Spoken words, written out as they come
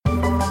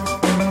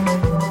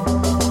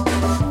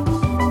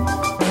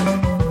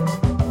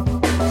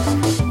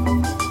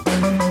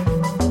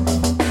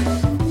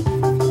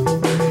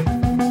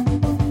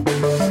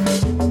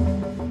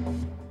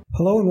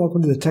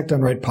welcome to the Tech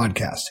Done Right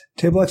podcast.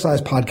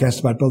 TableXI's podcast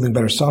about building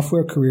better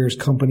software, careers,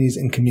 companies,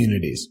 and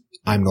communities.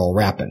 I'm Noel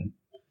Rappin.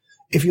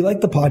 If you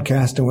like the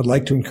podcast and would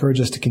like to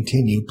encourage us to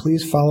continue,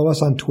 please follow us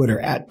on Twitter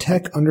at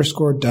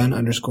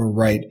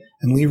tech_done_right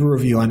and leave a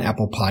review on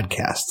Apple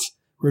Podcasts.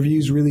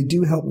 Reviews really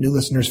do help new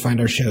listeners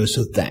find our show,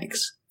 so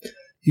thanks.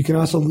 You can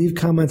also leave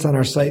comments on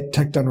our site,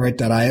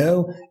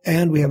 techdoneright.io,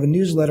 and we have a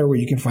newsletter where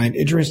you can find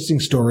interesting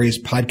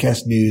stories,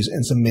 podcast news,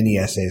 and some mini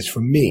essays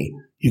from me.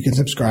 You can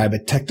subscribe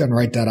at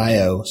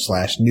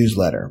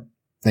techdoneright.io/newsletter.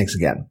 Thanks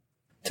again.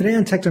 Today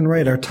on Tech Done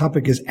Right, our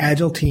topic is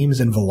agile teams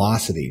and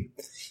velocity.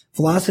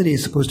 Velocity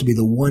is supposed to be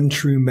the one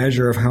true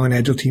measure of how an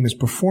agile team is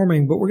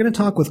performing, but we're going to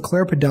talk with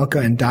Claire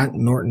Piedelka and Doc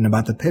Norton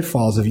about the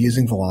pitfalls of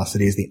using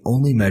velocity as the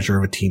only measure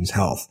of a team's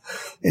health.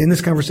 In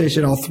this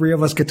conversation, all three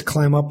of us get to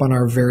climb up on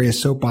our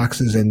various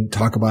soapboxes and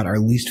talk about our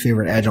least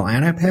favorite agile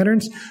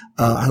anti-patterns.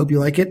 I hope you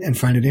like it and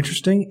find it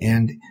interesting.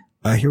 And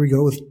here we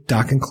go with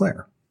Doc and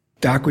Claire.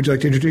 Doc, would you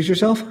like to introduce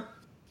yourself?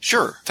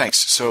 Sure, thanks.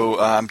 So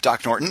I'm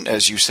Doc Norton,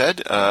 as you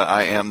said.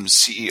 I am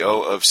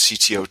CEO of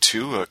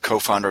CTO2, a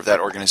co-founder of that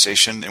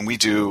organization, and we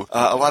do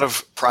a lot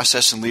of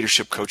process and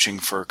leadership coaching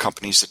for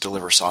companies that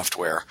deliver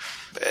software.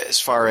 As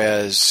far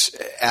as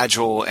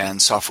Agile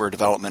and software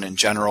development in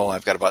general,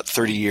 I've got about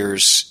 30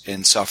 years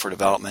in software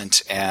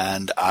development,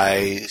 and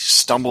I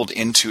stumbled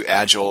into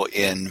Agile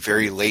in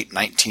very late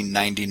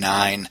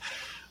 1999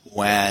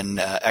 when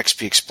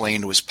XP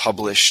Explained was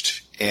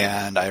published,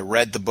 and I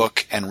read the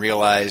book and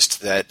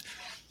realized that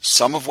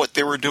some of what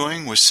they were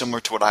doing was similar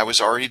to what I was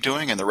already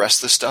doing, and the rest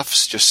of the stuff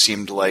just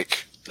seemed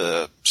like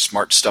the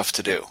smart stuff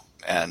to do,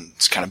 and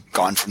it's kind of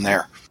gone from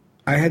there.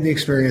 I had the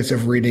experience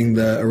of reading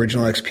the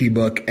original XP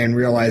book and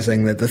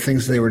realizing that the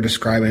things they were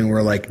describing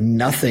were like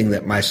nothing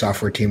that my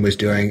software team was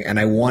doing, and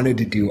I wanted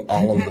to do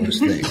all of those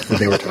things that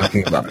they were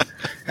talking about.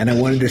 And I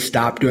wanted to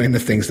stop doing the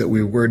things that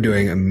we were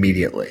doing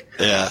immediately.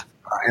 Yeah.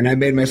 And I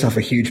made myself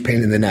a huge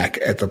pain in the neck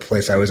at the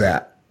place I was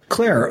at.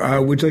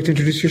 Claire, would you like to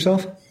introduce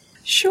yourself?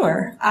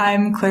 Sure.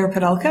 I'm Claire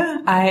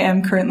Piedelka. I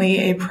am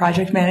currently a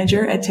project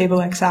manager at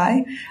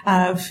TableXI.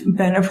 I've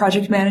been a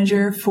project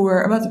manager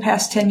for about the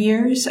past 10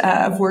 years.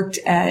 I've worked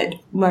at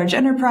large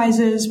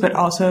enterprises, but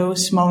also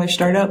smaller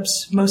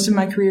startups. Most of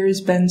my career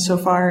has been so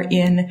far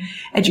in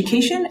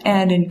education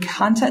and in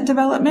content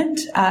development.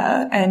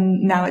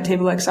 And now at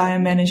TableXI,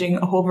 I'm managing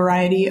a whole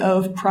variety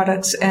of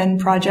products and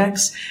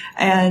projects.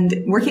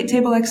 And working at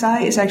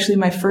TableXI is actually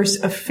my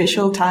first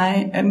official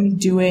time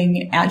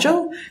doing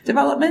Agile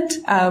development.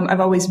 I've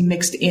always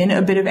mixed in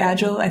a bit of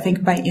Agile, I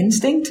think by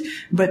instinct,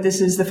 but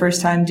this is the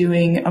first time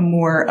doing a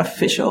more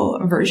official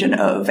version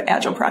of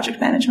Agile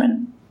project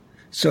management.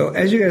 So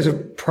as you guys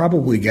have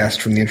probably guessed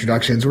from the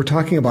introductions, we're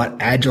talking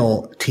about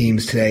Agile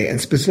teams today,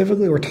 and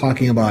specifically we're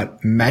talking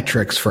about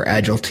metrics for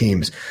Agile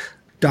teams.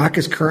 Doc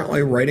is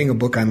currently writing a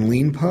book on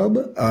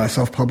LeanPub,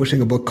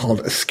 self-publishing a book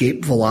called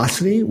Escape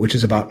Velocity, which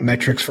is about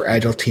metrics for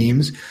Agile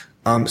teams.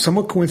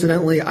 Somewhat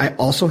coincidentally, I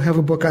also have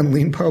a book on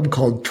LeanPub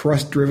called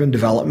Trust-Driven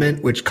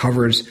Development, which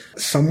covers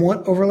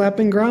somewhat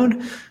overlapping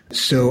ground.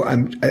 So I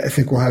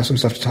think we'll have some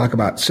stuff to talk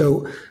about.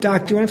 So,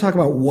 Doc, do you want to talk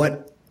about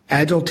what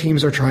Agile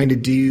teams are trying to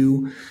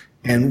do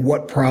and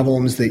what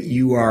problems that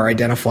you are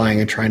identifying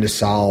and trying to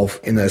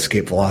solve in the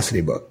Escape Velocity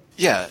book?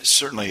 Yeah,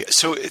 certainly.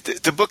 So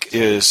the book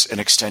is an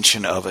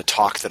extension of a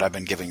talk that I've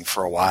been giving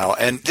for a while,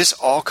 and this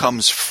all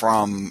comes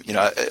from,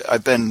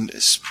 I've been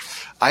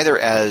either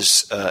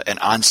as an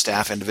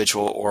on-staff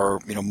individual or,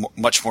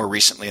 much more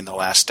recently in the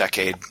last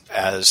decade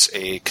as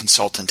a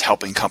consultant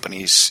helping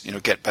companies,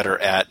 get better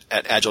at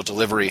Agile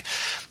delivery.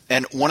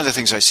 And one of the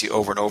things I see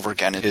over and over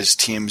again is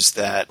teams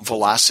that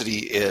velocity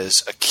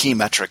is a key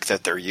metric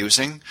that they're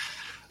using.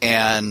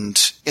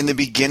 And in the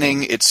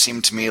beginning, it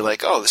seemed to me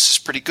like, oh, this is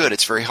pretty good.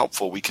 It's very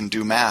helpful. We can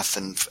do math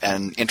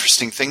and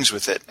interesting things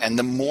with it. And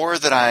the more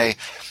that I,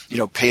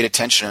 paid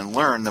attention and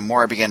learned, the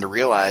more I began to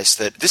realize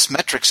that this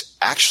metric's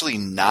actually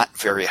not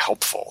very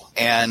helpful.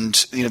 And,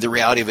 the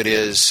reality of it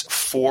is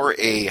for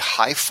a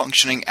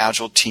high-functioning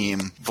Agile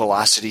team,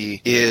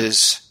 velocity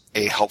is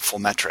a helpful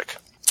metric.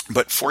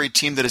 But for a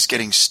team that is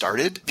getting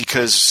started,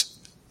 because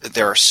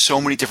there are so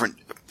many different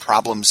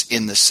problems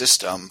in the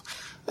system,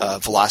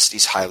 velocity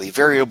is highly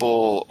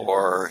variable,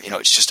 or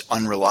it's just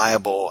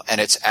unreliable, and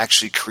it's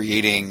actually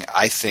creating,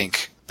 I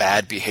think,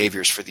 bad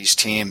behaviors for these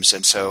teams.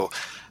 And so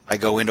I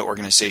go into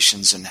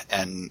organizations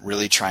and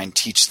really try and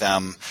teach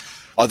them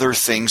other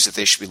things that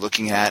they should be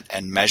looking at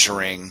and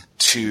measuring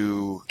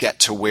to get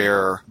to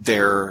where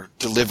their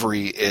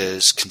delivery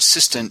is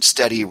consistent,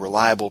 steady,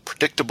 reliable,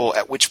 predictable,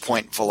 at which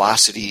point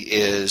velocity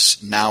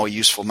is now a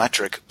useful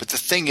metric. But the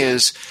thing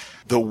is,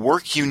 the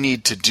work you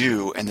need to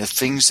do and the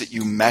things that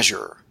you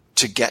measure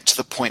to get to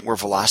the point where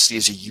velocity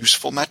is a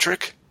useful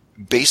metric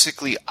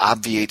basically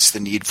obviates the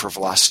need for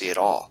velocity at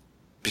all,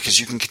 because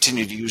you can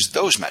continue to use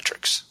those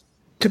metrics.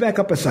 To back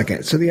up a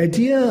second, so the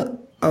idea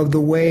of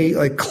the way,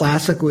 like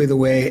classically, the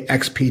way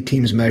XP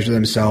teams measure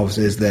themselves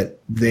is that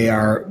they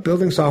are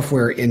building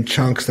software in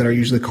chunks that are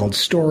usually called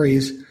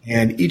stories.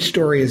 And each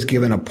story is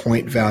given a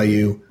point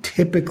value,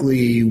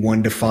 typically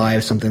 1 to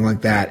 5, something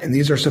like that. And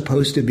these are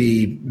supposed to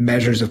be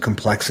measures of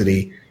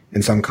complexity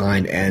in some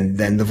kind. And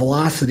then the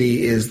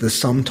velocity is the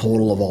sum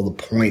total of all the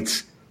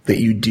points that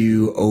you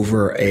do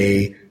over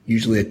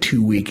usually a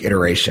 2-week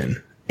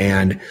iteration.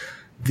 And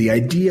the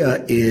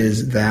idea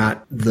is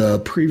that the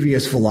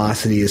previous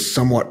velocity is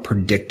somewhat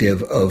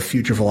predictive of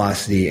future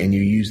velocity, and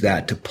you use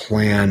that to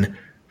plan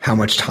how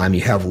much time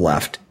you have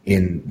left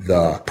in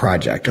the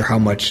project, or how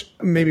much,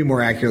 maybe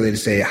more accurately to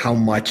say, how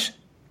much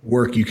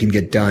work you can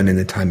get done in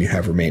the time you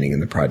have remaining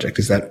in the project.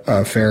 Is that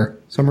a fair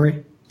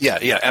summary?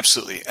 Yeah,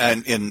 absolutely.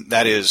 And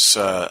that is,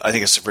 I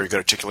think it's a very good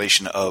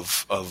articulation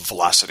of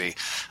velocity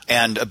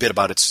and a bit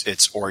about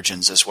its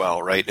origins as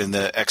well, right? In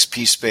the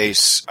XP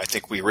space, I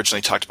think we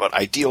originally talked about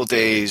ideal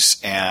days,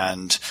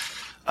 and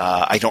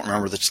I don't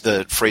remember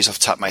the phrase off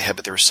the top of my head,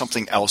 but there was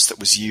something else that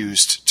was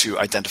used to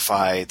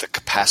identify the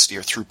capacity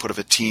or throughput of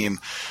a team.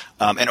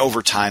 And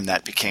over time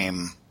that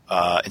became,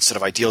 instead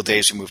of ideal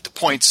days, we moved to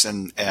points,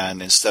 and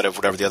instead of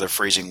whatever the other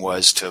phrasing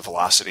was, to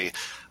velocity.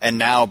 And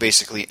now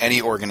basically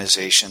any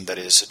organization that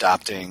is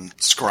adopting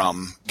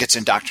Scrum gets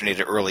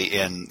indoctrinated early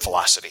in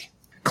velocity.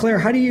 Claire,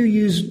 how do you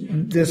use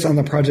this on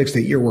the projects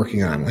that you're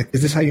working on? Like,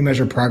 is this how you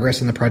measure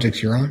progress in the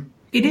projects you're on?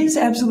 It is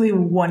absolutely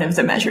one of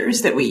the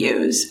measures that we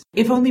use,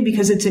 if only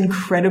because it's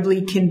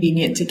incredibly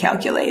convenient to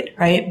calculate,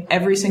 right?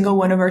 Every single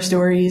one of our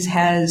stories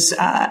has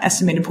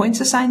estimated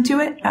points assigned to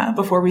it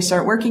before we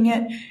start working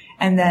it.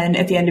 And then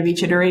at the end of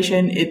each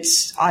iteration,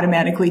 it's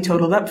automatically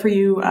totaled up for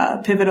you.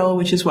 Pivotal,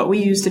 which is what we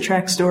use to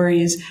track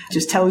stories,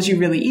 just tells you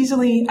really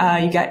easily,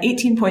 you got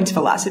 18 points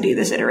velocity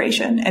this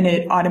iteration, and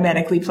it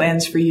automatically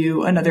plans for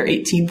you another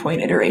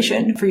 18-point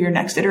iteration for your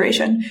next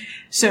iteration.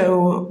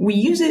 So we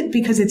use it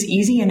because it's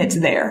easy and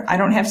it's there. I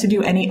don't have to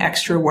do any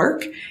extra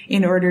work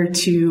in order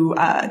to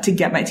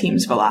get my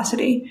team's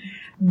velocity.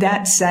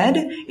 That said,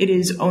 it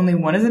is only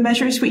one of the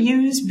measures we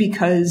use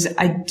because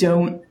I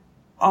don't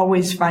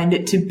always find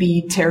it to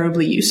be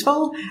terribly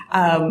useful,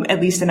 at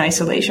least in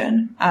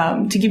isolation.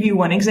 To give you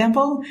one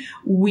example,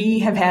 we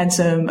have had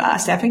some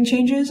staffing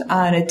changes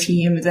on a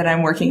team that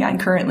I'm working on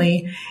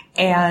currently,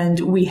 and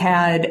we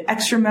had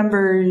extra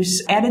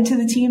members added to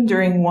the team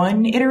during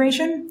one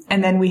iteration,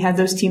 and then we had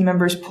those team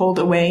members pulled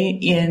away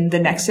in the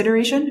next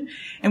iteration,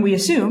 and we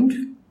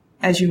assumed,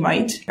 as you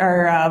might,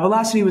 our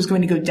velocity was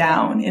going to go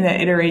down in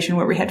that iteration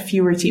where we had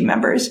fewer team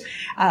members.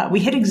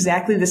 We hit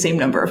exactly the same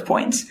number of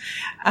points,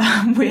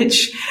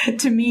 which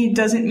to me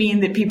doesn't mean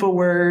that people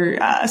were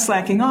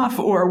slacking off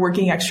or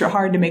working extra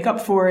hard to make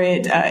up for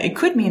it. It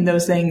could mean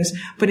those things,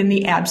 but in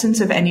the absence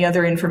of any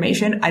other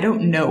information, I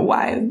don't know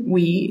why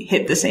we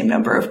hit the same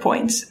number of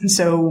points. And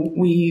so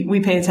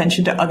we pay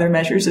attention to other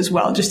measures as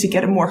well, just to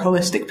get a more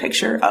holistic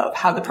picture of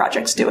how the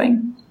project's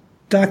doing.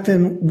 Doc,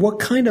 then what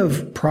kind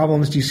of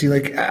problems do you see?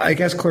 Like, I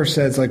guess Claire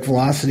says, like,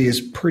 velocity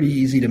is pretty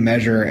easy to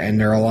measure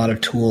and there are a lot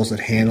of tools that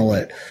handle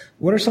it.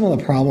 What are some of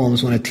the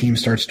problems when a team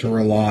starts to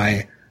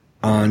rely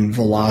on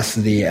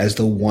velocity as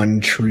the one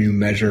true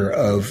measure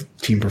of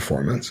team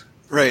performance?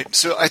 Right.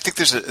 So I think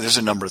there's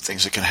a number of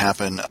things that can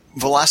happen.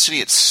 Velocity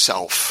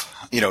itself,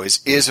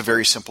 is a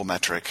very simple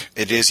metric.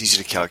 It is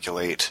easy to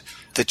calculate.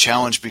 The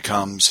challenge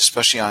becomes,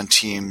 especially on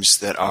teams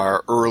that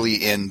are early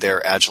in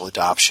their agile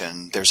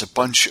adoption, there's a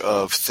bunch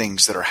of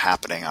things that are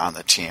happening on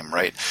the team,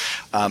 right?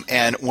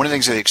 And one of the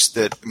things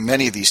that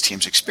many of these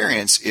teams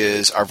experience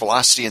is our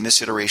velocity in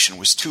this iteration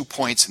was 2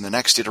 points, in the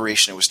next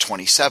iteration it was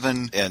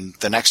 27, and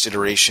the next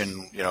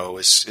iteration,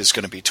 is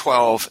going to be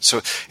 12. So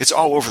it's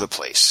all over the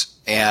place.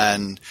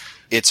 And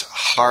it's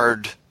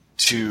hard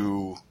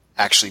to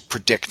actually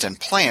predict and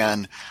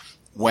plan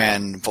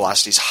when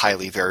velocity is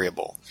highly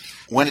variable.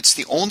 When it's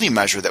the only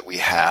measure that we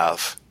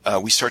have,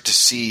 we start to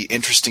see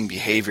interesting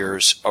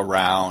behaviors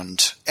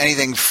around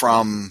anything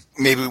from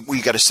maybe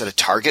we got to set a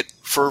target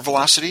for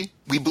velocity.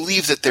 We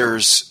believe that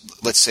there's,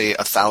 let's say,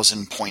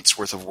 1,000 points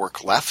worth of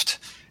work left,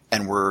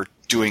 and we're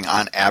doing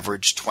on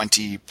average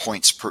 20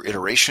 points per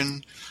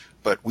iteration,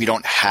 but we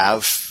don't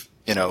have,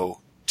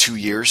 2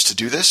 years to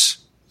do this.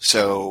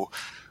 So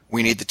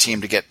we need the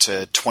team to get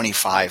to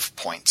 25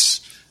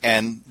 points.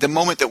 And the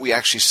moment that we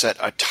actually set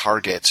a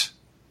target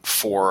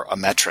for a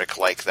metric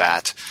like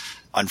that,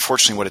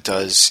 unfortunately what it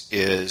does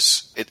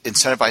is it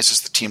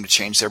incentivizes the team to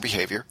change their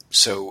behavior.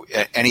 So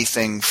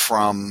anything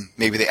from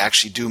maybe they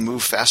actually do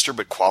move faster,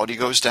 but quality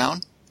goes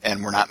down,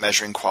 and we're not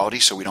measuring quality,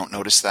 so we don't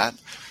notice that.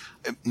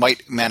 It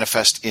might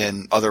manifest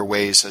in other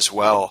ways as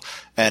well.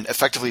 And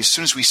effectively, as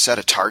soon as we set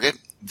a target,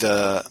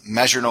 the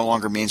measure no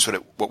longer means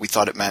what we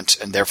thought it meant,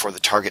 and therefore the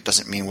target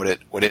doesn't mean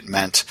what it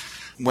meant.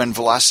 When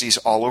velocity is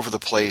all over the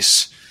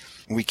place,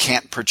 we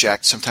can't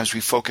project. Sometimes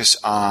we focus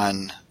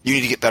on, you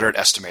need to get better at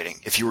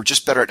estimating. If you were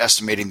just better at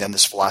estimating, then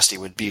this velocity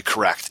would be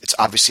correct. It's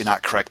obviously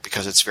not correct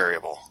because it's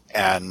variable.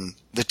 And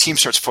the team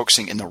starts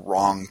focusing in the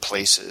wrong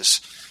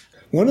places.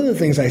 One of the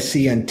things I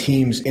see on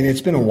teams, and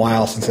it's been a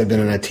while since I've been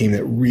on a team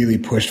that really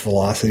pushed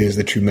velocity as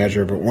the true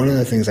measure, but one of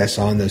the things I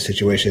saw in those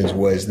situations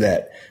was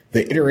that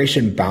the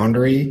iteration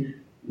boundary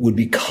would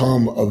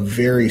become a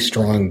very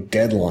strong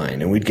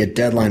deadline, and we'd get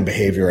deadline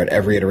behavior at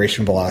every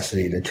iteration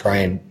velocity to try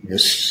and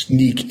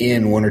sneak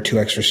in one or two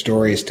extra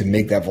stories to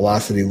make that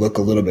velocity look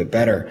a little bit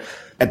better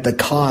at the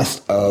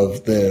cost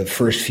of the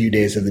first few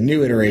days of the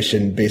new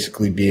iteration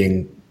basically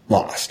being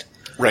lost.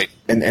 Right.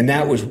 And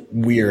that was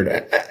weird.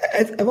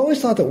 I've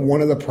always thought that one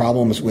of the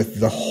problems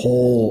with the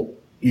whole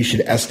you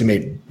should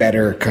estimate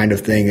better kind of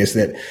thing is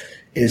that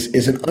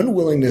is an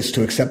unwillingness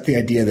to accept the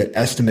idea that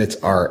estimates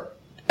are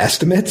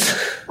estimates.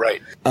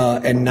 Right.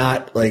 And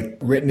not like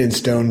written in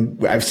stone.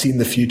 I've seen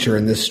the future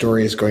and this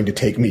story is going to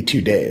take me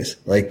 2 days.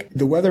 Like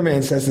the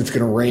weatherman says it's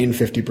going to rain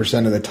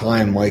 50% of the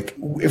time. Like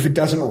if it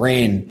doesn't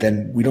rain,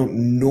 then we don't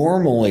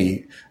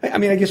normally, I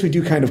mean, I guess we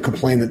do kind of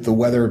complain that the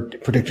weather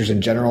predictors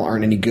in general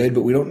aren't any good,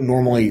 but we don't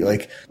normally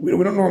we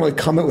don't normally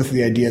come up with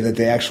the idea that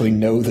they actually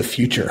know the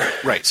future.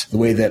 Right. The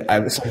way that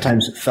I've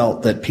sometimes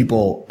felt that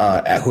people,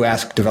 who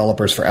ask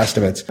developers for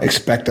estimates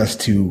expect us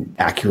to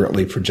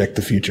accurately project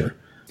the future.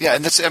 Yeah,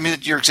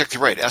 and you're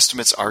exactly right.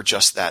 Estimates are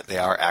just that. They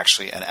are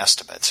actually an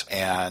estimate.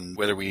 And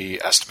whether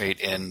we estimate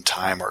in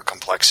time or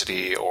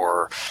complexity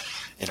or,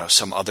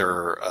 some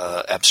other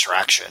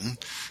abstraction,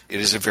 it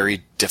is a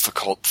very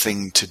difficult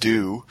thing to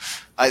do.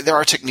 There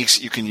are techniques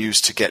that you can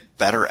use to get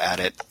better at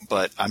it,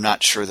 but I'm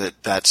not sure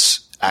that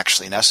that's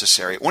actually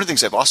necessary. One of the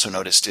things I've also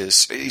noticed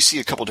is you see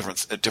a couple different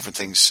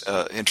things,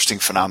 interesting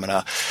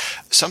phenomena.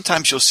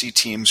 Sometimes you'll see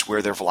teams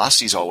where their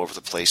velocity is all over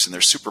the place and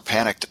they're super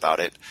panicked about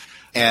it.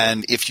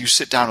 And if you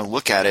sit down and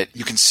look at it,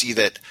 you can see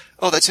that,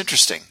 oh, that's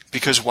interesting,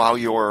 because while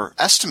your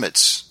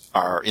estimates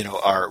are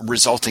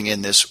resulting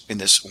in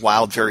this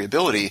wild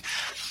variability,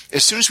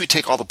 as soon as we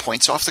take all the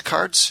points off the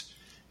cards,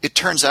 it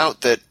turns out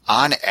that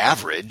on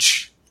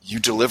average, you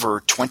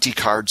deliver 20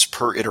 cards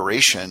per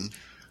iteration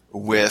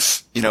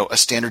with, a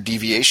standard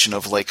deviation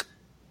of like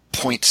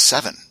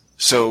 0.7.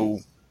 So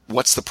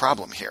what's the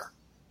problem here?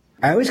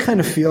 I always kind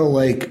of feel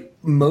like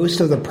most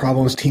of the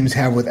problems teams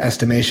have with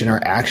estimation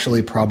are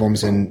actually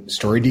problems in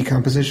story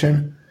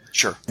decomposition.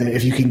 Sure. And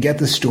if you can get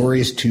the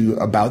stories to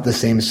about the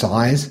same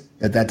size,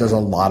 that does a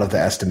lot of the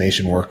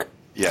estimation work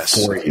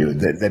for you.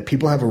 That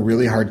people have a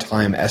really hard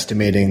time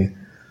estimating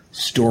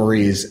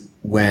stories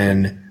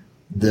when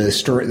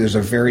there's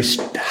a very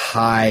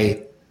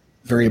high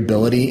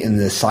variability in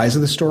the size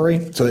of the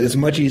story. So it's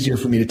much easier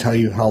for me to tell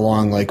you how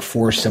long like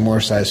 4 similar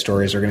sized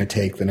stories are going to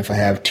take than if I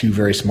have 2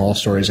 very small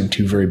stories and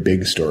 2 very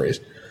big stories.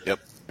 Yep.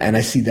 And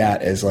I see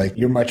that as like,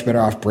 you're much better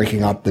off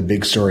breaking up the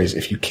big stories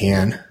if you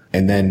can.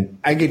 And then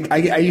I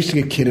used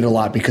to get kidded a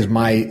lot because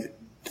my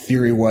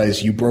theory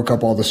was you broke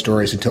up all the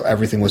stories until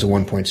everything was a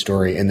 1-point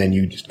story and then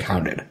you just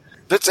counted.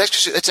 That's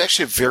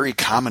actually a very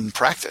common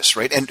practice,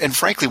 right? And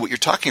frankly, what you're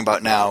talking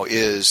about now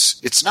is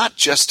it's not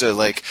just a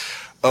like,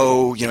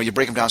 oh, you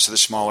break them down so they're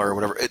smaller or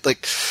whatever.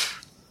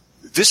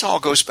 This all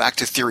goes back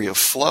to theory of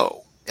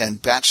flow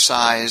and batch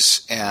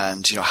size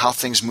and, how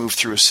things move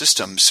through a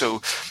system. So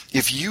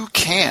if you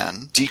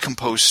can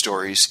decompose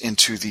stories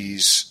into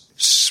these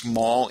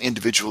small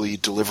individually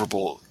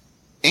deliverable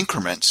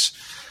increments,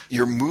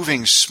 you're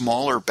moving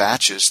smaller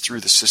batches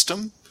through the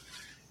system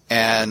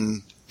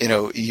and,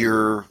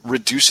 you're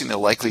reducing the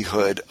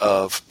likelihood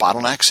of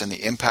bottlenecks and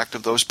the impact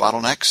of those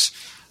bottlenecks.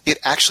 It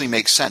actually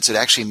makes sense. It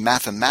actually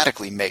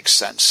mathematically makes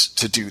sense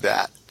to do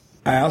that.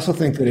 I also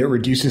think that it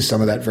reduces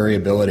some of that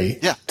variability.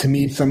 Yeah. To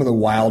me, some of the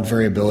wild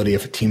variability,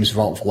 if a team's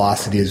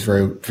velocity is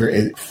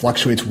it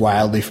fluctuates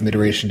wildly from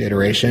iteration to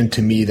iteration,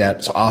 to me,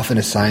 that's often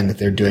a sign that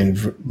they're doing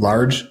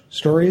large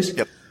stories.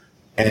 Yep.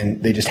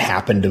 And they just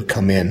happen to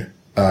come in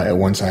at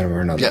one side or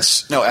another.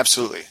 Yes. No,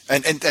 absolutely.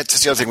 And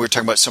that's the other thing. We were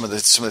talking about some of the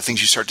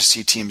things you start to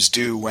see teams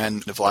do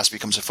when the velocity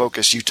becomes a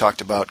focus. You talked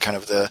about kind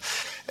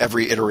of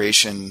every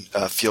iteration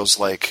feels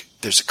like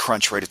there's a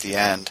crunch right at the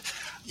end.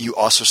 You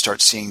also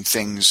start seeing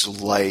things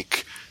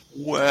like,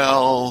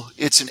 well,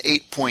 it's an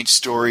 8-point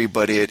story,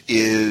 but it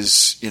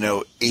is,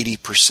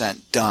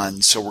 80%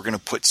 done. So we're going to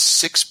put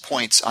 6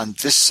 points on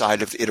this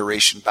side of the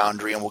iteration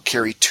boundary and we'll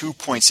carry 2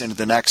 points into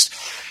the next.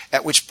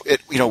 At which,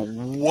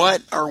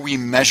 what are we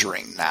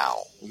measuring now?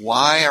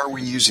 Why are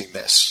we using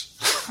this?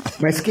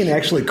 My skin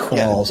actually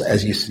crawls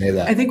as you say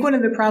that. I think one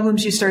of the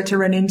problems you start to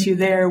run into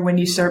there when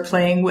you start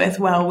playing with,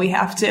 well, we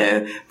have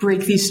to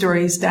break these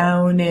stories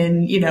down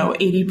in,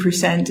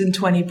 80% and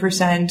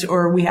 20%,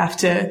 or we have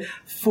to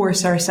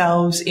force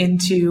ourselves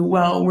into,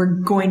 well, we're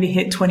going to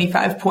hit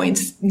 25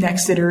 points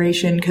next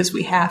iteration because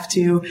we have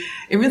to.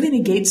 It really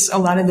negates a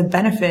lot of the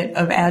benefit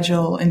of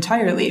Agile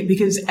entirely,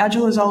 because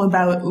Agile is all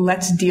about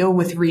let's deal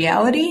with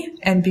reality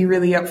and be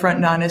really upfront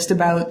and honest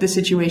about the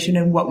situation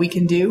and what we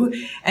can do.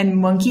 And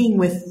monkeying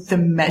with the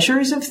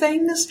measures of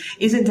things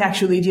isn't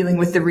actually dealing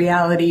with the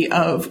reality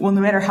of, well,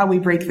 no matter how we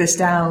break this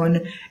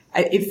down,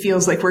 it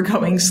feels like we're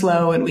going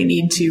slow and we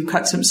need to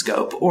cut some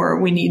scope, or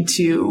we need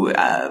to,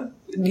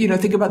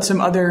 think about some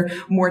other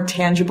more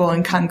tangible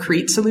and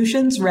concrete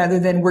solutions rather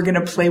than we're going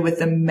to play with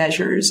the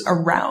measures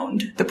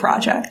around the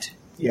project.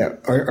 Yeah,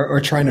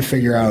 or trying to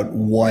figure out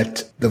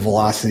what the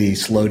velocity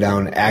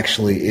slowdown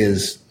actually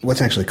is,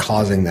 what's actually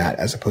causing that,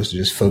 as opposed to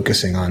just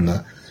focusing on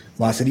the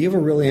velocity. You have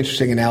a really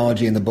interesting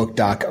analogy in the book,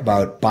 Doc,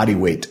 about body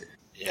weight.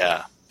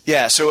 Yeah.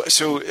 Yeah, so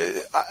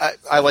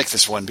I like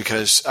this one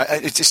because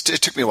it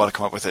took me a while to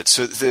come up with it.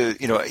 So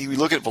you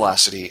look at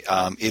velocity,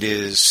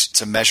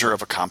 it's a measure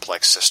of a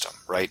complex system,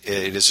 right?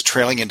 It is a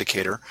trailing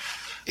indicator.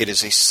 It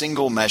is a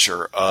single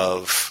measure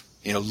of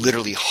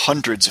literally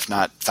hundreds, if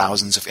not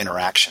thousands, of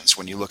interactions.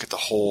 When you look at the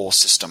whole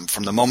system,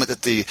 from the moment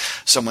that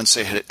someone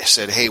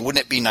said, "Hey,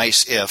 wouldn't it be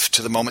nice if,"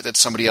 to the moment that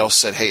somebody else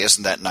said, "Hey,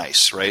 isn't that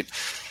nice?" Right?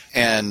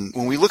 And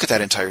when we look at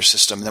that entire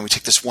system, and then we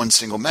take this one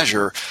single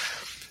measure,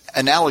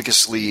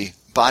 analogously,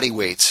 body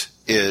weight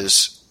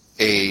is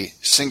a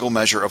single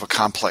measure of a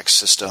complex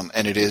system,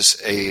 and it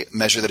is a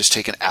measure that is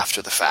taken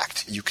after the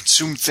fact. You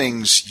consume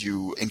things,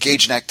 you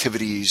engage in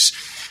activities,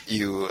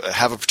 you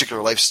have a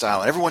particular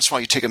lifestyle, and every once in a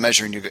while you take a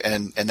measure,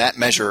 and that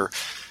measure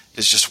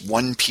is just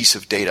one piece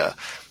of data.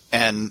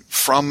 And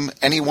from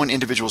any one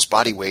individual's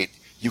body weight,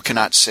 you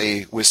cannot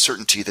say with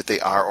certainty that they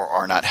are or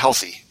are not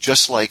healthy.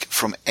 Just like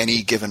from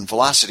any given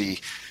velocity,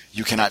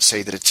 you cannot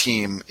say that a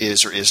team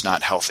is or is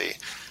not healthy.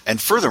 And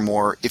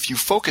furthermore, if you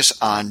focus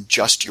on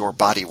just your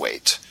body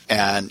weight,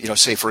 and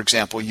say for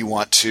example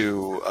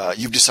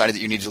you've decided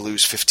that you need to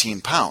lose 15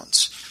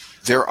 pounds,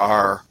 there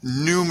are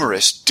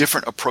numerous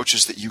different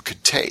approaches that you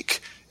could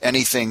take.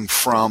 Anything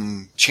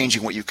from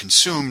changing what you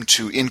consume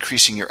to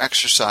increasing your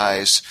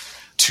exercise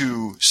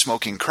to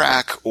smoking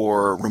crack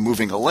or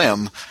removing a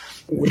limb.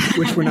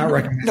 Which we're not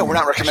recommending. No, we're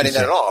not recommending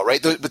that at all,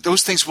 right? But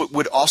those things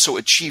would also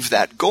achieve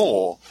that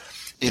goal.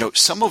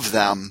 Some of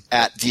them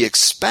at the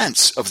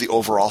expense of the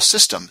overall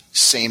system.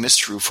 Same is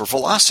true for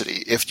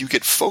velocity. If you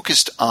get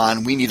focused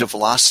on we need a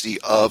velocity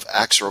of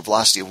X or a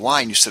velocity of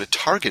Y and you set a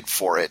target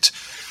for it,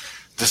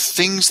 the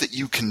things that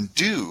you can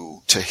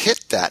do to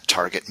hit that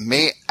target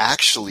may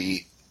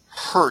actually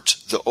hurt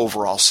the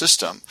overall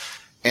system.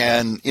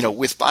 And,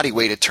 with body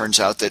weight, it turns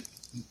out that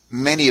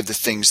many of the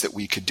things that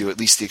we could do, at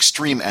least the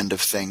extreme end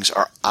of things,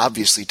 are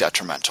obviously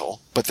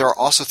detrimental. But there are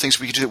also things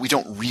we could do that we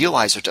don't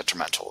realize are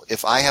detrimental.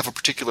 If I have a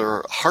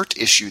particular heart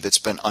issue that's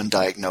been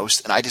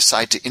undiagnosed and I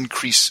decide to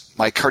increase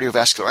my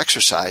cardiovascular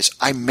exercise,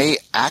 I may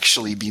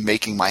actually be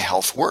making my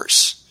health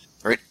worse.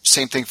 Right?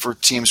 Same thing for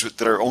teams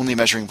that are only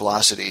measuring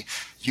velocity.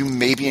 You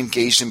may be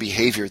engaged in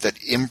behavior that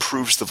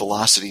improves the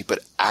velocity but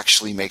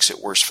actually makes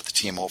it worse for the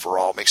team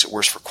overall, makes it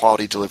worse for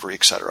quality delivery,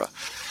 etc.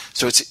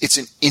 So it's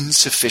an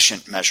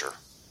insufficient measure.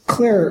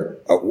 Claire,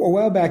 a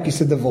while back you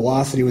said the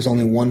velocity was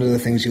only one of the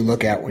things you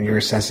look at when you're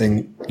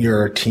assessing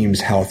your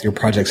team's health, your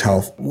project's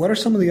health. What are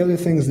some of the other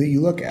things that you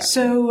look at?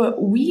 So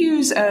we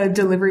use a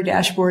delivery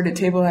dashboard at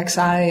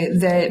TableXI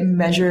that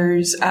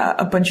measures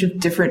a bunch of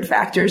different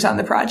factors on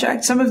the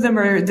project. Some of them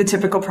are the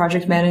typical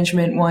project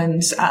management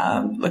ones,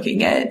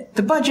 looking at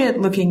the budget,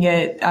 looking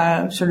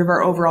at sort of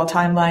our overall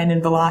timeline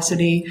and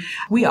velocity.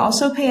 We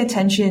also pay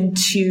attention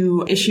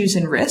to issues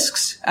and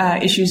risks,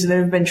 issues that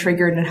have been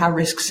triggered and how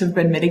risks have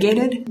been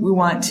mitigated. We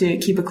want to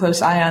keep a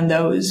close eye on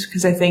those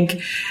because I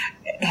think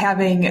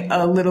having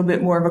a little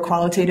bit more of a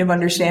qualitative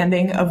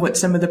understanding of what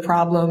some of the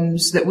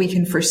problems that we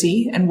can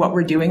foresee and what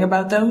we're doing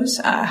about those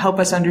help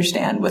us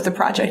understand what the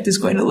project is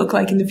going to look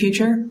like in the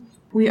future.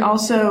 We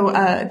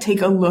also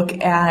take a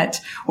look at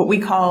what we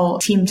call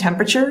team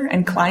temperature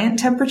and client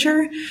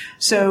temperature.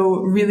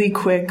 So really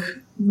quick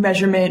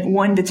measurement,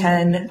 1 to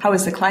 10, how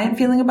is the client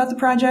feeling about the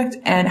project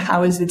and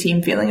how is the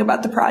team feeling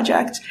about the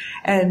project?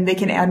 And they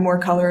can add more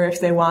color if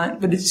they want,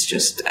 but it's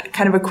just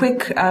kind of a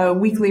quick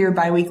weekly or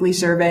biweekly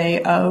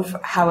survey of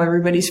how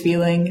everybody's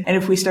feeling. And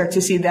if we start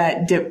to see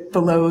that dip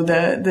below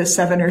the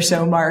 7 or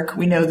so mark,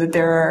 we know that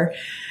there are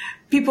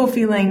people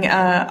feeling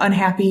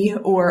unhappy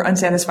or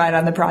unsatisfied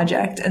on the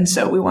project. And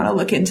so we want to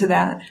look into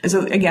that as,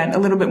 again, a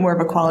little bit more of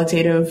a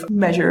qualitative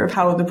measure of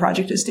how the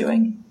project is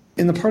doing.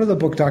 In the part of the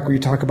book, Doc, where you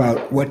talk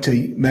about what to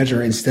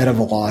measure instead of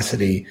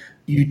velocity,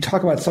 you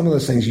talk about some of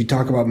those things. You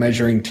talk about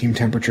measuring team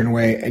temperature in a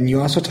way, and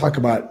you also talk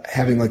about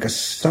having like a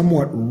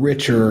somewhat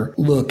richer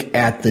look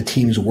at the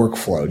team's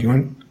workflow.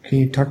 Can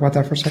you talk about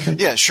that for a second?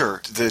 Yeah,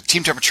 sure. The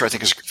team temperature, I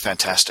think, is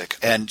fantastic.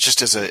 And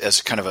just as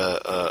a kind of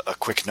a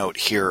quick note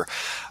here,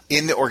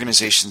 in the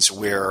organizations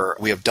where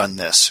we have done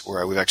this,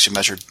 where we've actually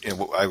measured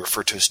what I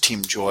refer to as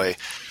Team Joy,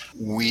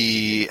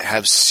 we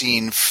have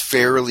seen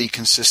fairly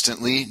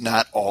consistently,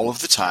 not all of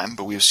the time,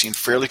 but we have seen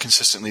fairly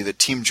consistently that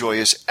Team Joy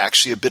is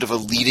actually a bit of a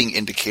leading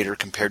indicator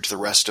compared to the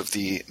rest of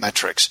the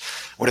metrics.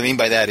 What I mean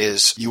by that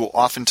is you will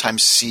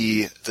oftentimes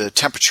see the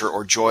temperature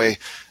or joy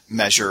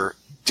measure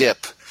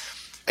dip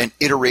an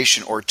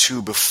iteration or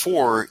two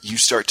before you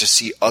start to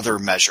see other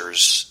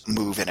measures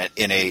move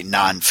in a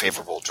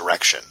non-favorable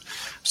direction.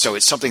 So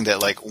it's something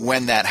that, like,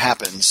 when that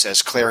happens,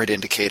 as Claire had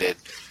indicated,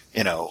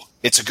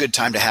 it's a good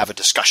time to have a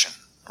discussion.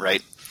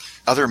 Right?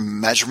 Other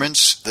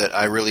measurements that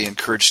I really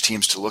encourage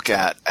teams to look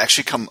at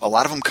actually a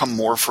lot of them come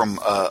more from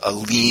a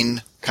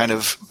lean kind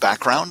of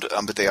background,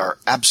 but they are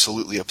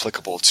absolutely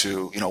applicable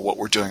to, what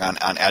we're doing on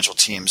agile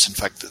teams. In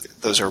fact,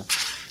 those are,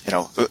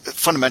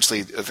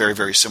 fundamentally very,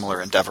 very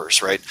similar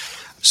endeavors, right?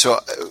 So,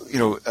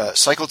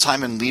 cycle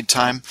time and lead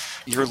time.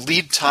 Your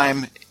lead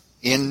time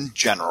in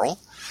general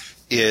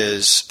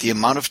is the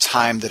amount of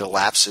time that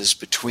elapses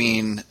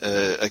between,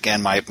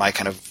 again, my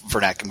kind of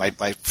vernacular,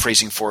 my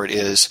phrasing for it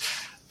is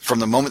from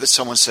the moment that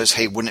someone says,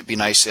 hey, wouldn't it be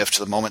nice if, to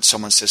the moment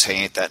someone says, hey,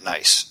 ain't that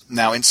nice?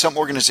 Now, in some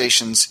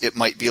organizations, it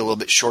might be a little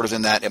bit shorter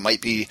than that. It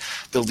might be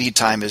the lead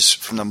time is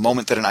from the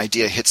moment that an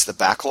idea hits the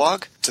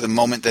backlog to the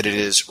moment that it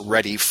is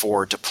ready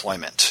for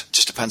deployment.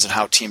 Just depends on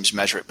how teams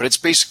measure it. But it's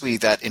basically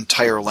that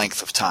entire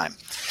length of time.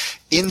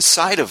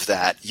 Inside of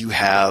that, you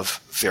have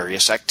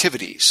various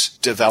activities,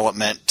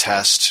 development,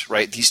 test,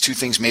 right? These two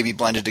things may be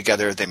blended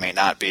together. They may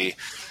not be.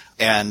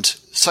 And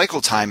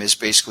cycle time is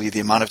basically the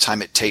amount of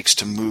time it takes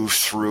to move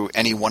through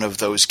any one of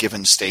those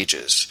given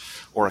stages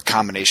or a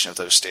combination of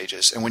those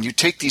stages. And when you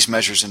take these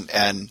measures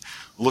and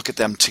look at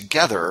them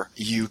together,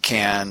 you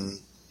can,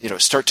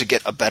 start to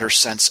get a better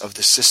sense of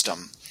the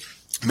system.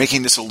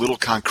 Making this a little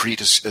concrete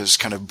as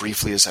kind of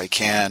briefly as I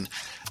can,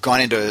 I've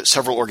gone into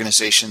several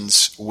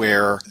organizations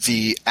where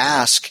the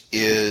ask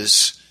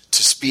is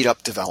to speed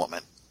up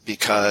development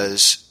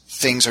because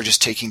things are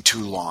just taking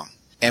too long.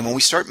 And when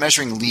we start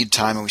measuring lead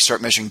time and we start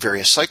measuring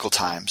various cycle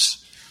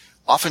times,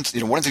 often,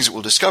 one of the things that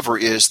we'll discover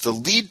is the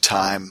lead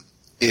time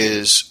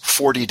is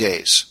 40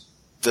 days.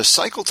 The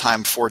cycle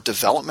time for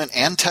development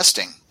and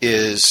testing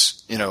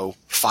is,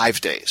 5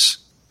 days.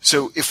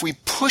 So if we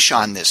push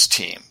on this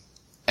team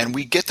and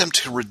we get them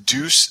to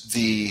reduce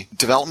the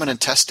development and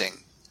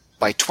testing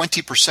by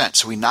 20%,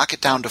 so we knock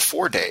it down to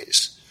 4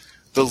 days,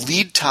 the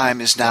lead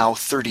time is now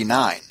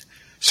 39.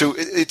 So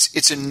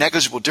it's a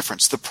negligible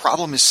difference. The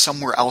problem is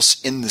somewhere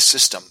else in the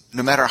system.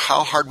 No matter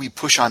how hard we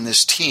push on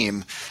this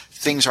team,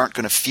 things aren't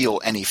going to feel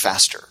any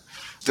faster.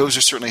 Those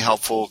are certainly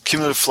helpful.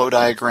 Cumulative flow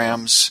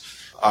diagrams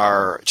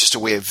are just a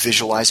way of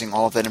visualizing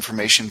all of that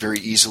information very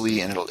easily,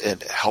 and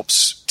it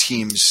helps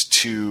teams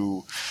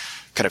to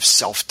kind of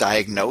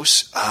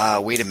self-diagnose.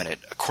 Wait a minute.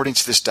 According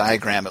to this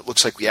diagram, it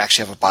looks like we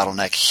actually have a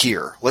bottleneck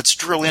here. Let's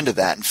drill into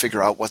that and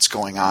figure out what's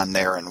going on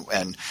there and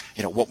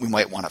what we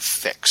might want to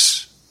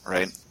fix,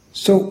 right?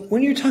 So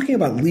when you're talking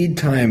about lead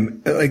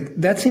time,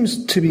 that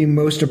seems to be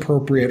most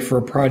appropriate for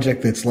a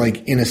project that's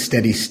in a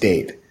steady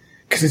state.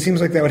 Because it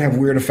seems like that would have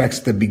weird effects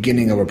at the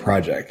beginning of a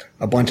project.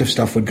 A bunch of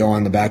stuff would go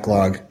on the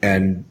backlog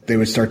and they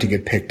would start to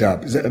get picked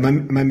up. Am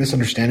I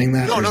misunderstanding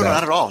that? No,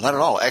 not at all. Not at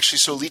all. Actually,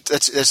 so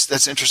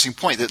that's an interesting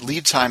point, that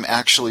lead time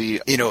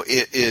actually,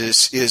 it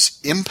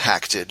is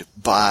impacted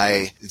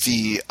by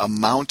the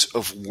amount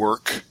of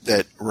work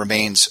that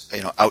remains,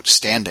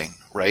 outstanding.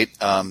 Right.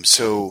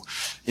 So,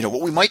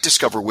 what we might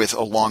discover with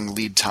a long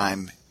lead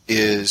time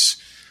is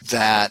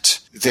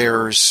that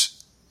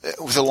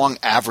with a long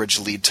average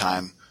lead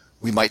time,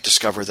 we might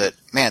discover that,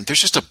 man, there's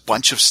just a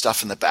bunch of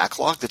stuff in the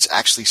backlog that's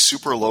actually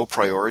super low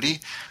priority,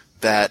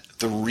 that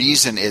the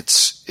reason it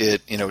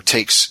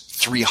takes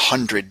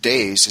 300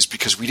 days is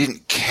because we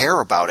didn't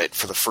care about it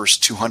for the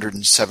first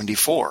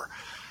 274.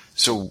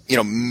 So,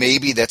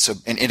 maybe that's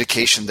an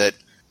indication that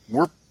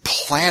we're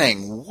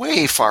planning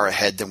way far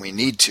ahead than we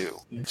need to.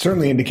 It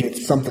certainly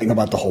indicates something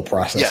about the whole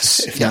process.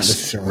 Yes, not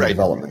necessarily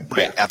development.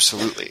 Right, yeah.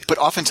 Absolutely. But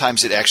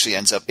oftentimes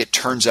it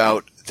turns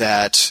out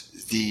that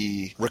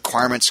the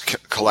requirements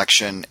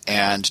collection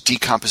and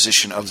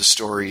decomposition of the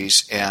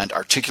stories and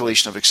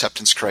articulation of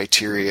acceptance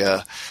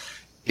criteria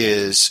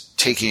is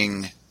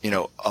taking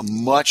a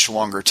much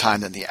longer time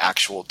than the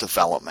actual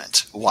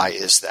development. Why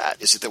is that?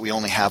 Is it that we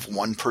only have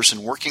one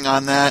person working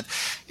on that?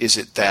 Is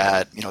it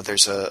that,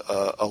 there's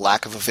a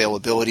lack of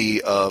availability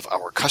of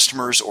our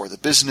customers or the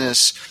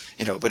business?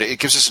 But it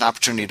gives us an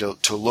opportunity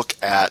to look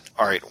at,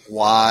 all right,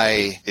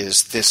 why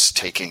is this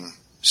taking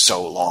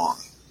so long?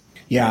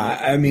 Yeah,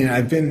 I mean,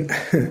 I've been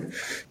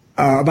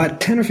about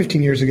 10 or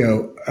 15 years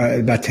ago,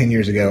 about 10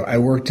 years ago, I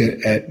worked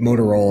at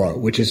Motorola,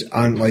 which is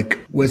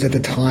was at the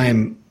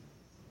time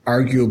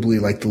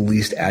arguably the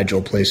least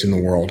agile place in the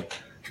world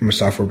from a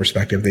software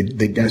perspective.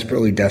 They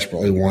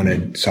desperately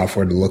wanted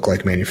software to look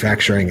like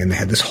manufacturing, and they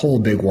had this whole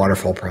big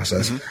waterfall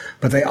process. Mm-hmm.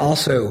 But they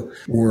also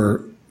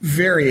were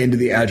very into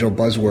the agile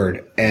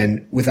buzzword,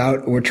 and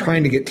we're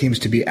trying to get teams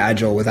to be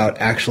agile without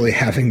actually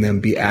having them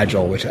be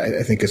agile, which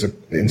I think is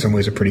in some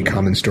ways a pretty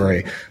common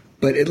story.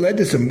 But it led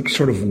to some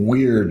sort of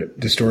weird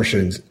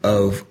distortions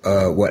of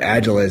what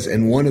agile is.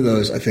 And one of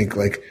those, I think,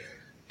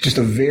 just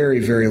a very,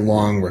 very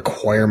long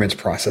requirements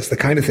process, the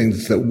kind of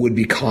things that would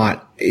be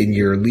caught in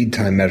your lead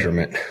time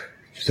measurement.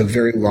 Just a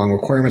very long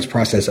requirements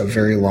process, a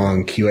very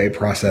long QA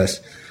process.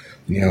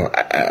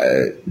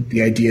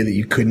 The idea that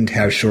you couldn't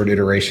have short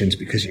iterations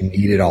because you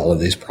needed all of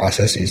these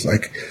processes.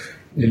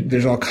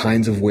 There's all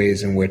kinds of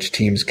ways in which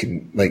teams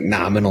can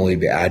nominally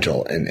be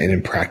agile and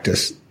in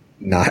practice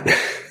not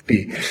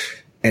be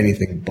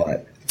anything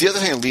but. The other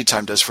thing that lead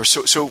time does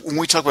so when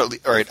we talk about,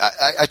 all right,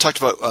 I talked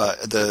about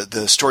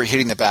the story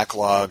hitting the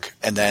backlog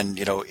and then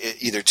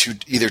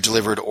either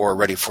delivered or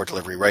ready for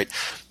delivery, right?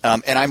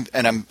 And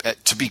I'm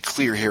to be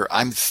clear here,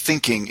 I'm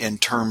thinking in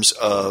terms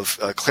of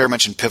Claire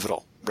mentioned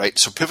Pivotal, right?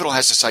 So Pivotal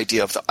has this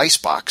idea of the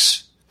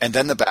icebox and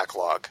then the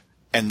backlog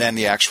and then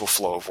the actual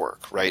flow of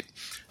work, right?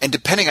 And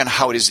depending on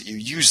how it is that you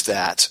use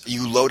that,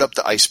 you load up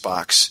the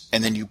Icebox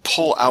and then you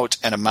pull out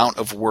an amount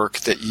of work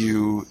that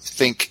you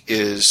think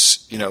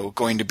is,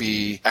 going to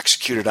be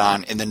executed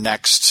on in the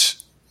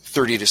next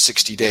 30 to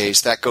 60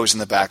 days. That goes in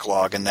the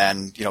backlog, and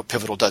then,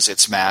 Pivotal does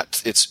its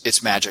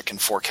magic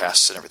and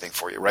forecasts and everything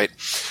for you, right?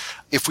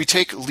 If we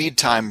take lead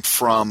time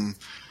from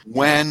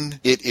when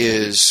it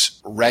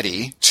is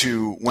ready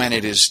to when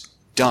it is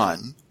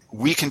done,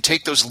 we can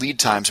take those lead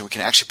times and we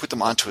can actually put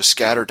them onto a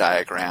scatter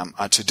diagram,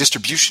 onto a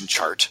distribution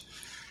chart,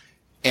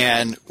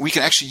 and we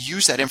can actually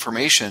use that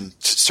information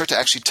to start to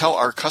actually tell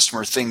our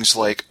customer things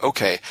like,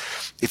 okay,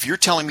 if you're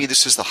telling me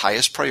this is the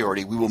highest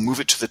priority, we will move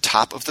it to the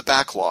top of the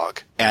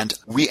backlog, and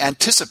we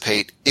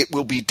anticipate it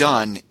will be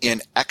done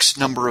in X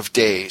number of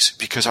days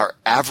because our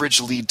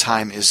average lead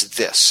time is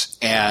this.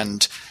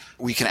 And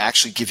we can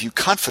actually give you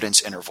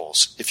confidence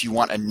intervals. If you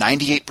want a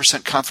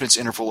 98% confidence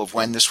interval of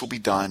when this will be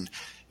done,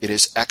 it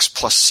is X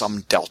plus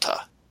some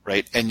delta,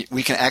 right? And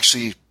we can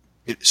actually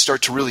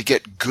start to really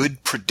get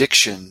good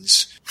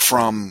predictions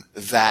from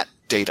that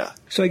data.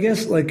 So I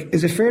guess,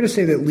 is it fair to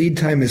say that lead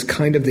time is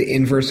kind of the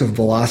inverse of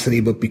velocity,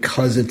 but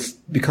because of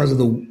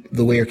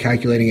the way you're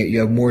calculating it, you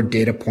have more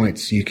data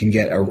points, so you can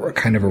get a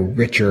kind of a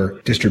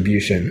richer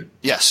distribution?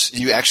 Yes,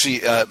 you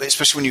actually,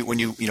 especially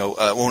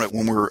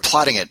when we're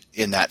plotting it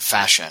in that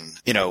fashion,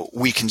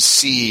 we can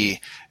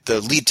see the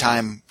lead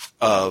time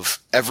of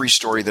every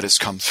story that has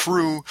come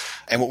through.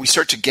 And what we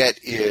start to get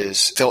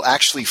is they'll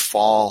actually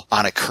fall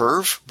on a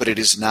curve, but it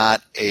is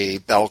not a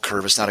bell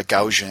curve. It's not a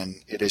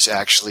Gaussian. It is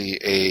actually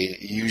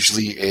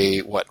usually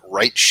a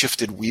right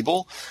shifted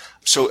Weibull.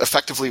 So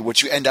effectively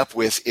what you end up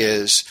with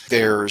is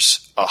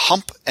there's a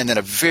hump and then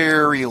a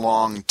very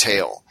long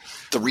tail.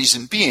 The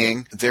reason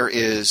being, there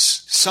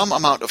is some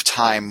amount of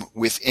time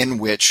within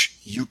which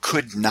you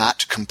could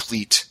not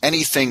complete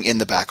anything in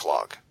the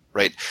backlog.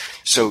 Right?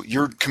 So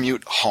your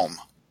commute home,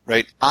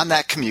 right? On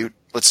that commute,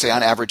 let's say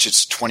on average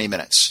it's 20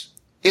 minutes.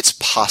 It's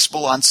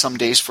possible on some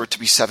days for it to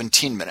be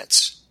 17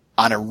 minutes.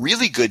 On a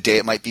really good day,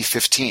 it might be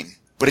 15,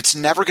 but it's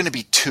never going to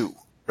be 2,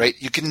 right?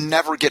 You can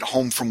never get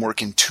home from work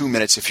in 2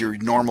 minutes if your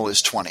normal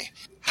is 20.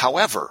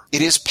 However,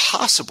 it is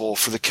possible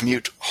for the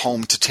commute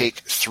home to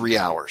take 3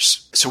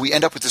 hours. So we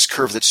end up with this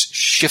curve that's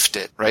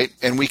shifted, right?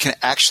 And we can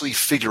actually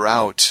figure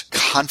out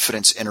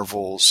confidence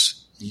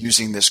intervals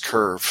using this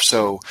curve.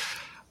 So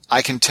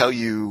I can tell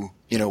you,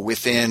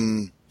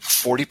 within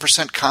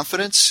 40%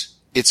 confidence,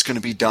 it's going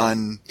to be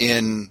done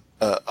in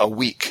a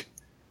week.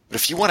 But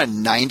if you want a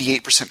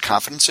 98%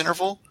 confidence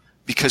interval,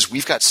 because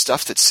we've got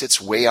stuff that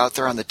sits way out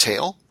there on the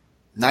tail,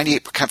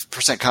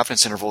 98%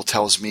 confidence interval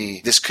tells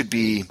me this could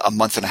be a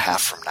month and a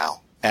half from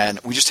now. And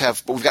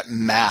we've got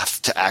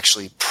math to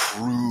actually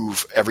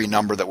prove every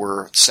number that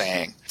we're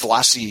saying.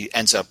 Velocity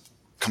ends up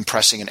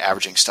compressing and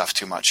averaging stuff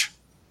too much.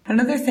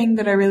 Another thing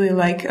that I really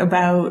like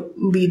about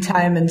lead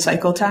time and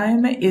cycle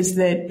time is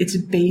that it's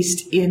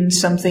based in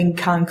something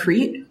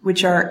concrete,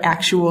 which are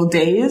actual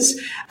days.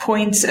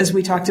 Points, as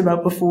we talked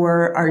about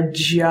before, are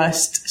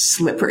just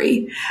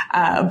slippery.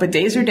 But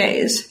days are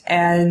days.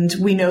 And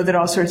we know that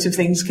all sorts of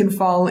things can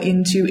fall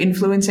into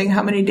influencing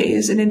how many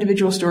days an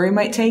individual story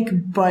might take.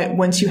 But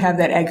once you have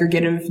that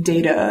aggregate of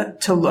data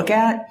to look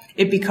at,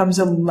 it becomes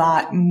a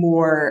lot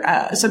more,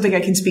 something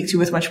I can speak to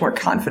with much more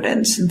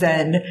confidence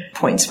than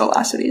points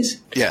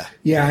velocities.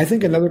 Yeah, I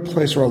think another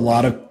place where a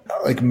lot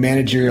of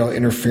managerial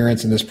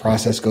interference in this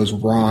process goes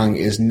wrong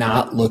is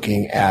not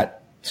looking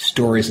at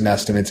stories and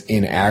estimates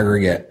in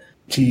aggregate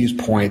to use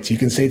points. You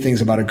can say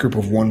things about a group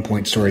of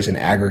 1-point stories in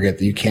aggregate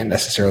that you can't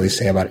necessarily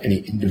say about any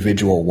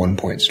individual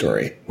 1-point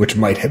story, which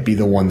might be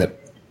the one that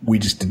we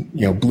just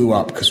blew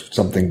up because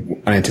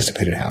something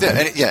unanticipated happened.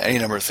 Any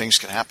number of things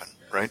can happen,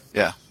 right?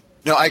 Yeah.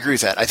 No, I agree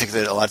with that. I think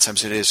that a lot of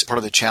times it is part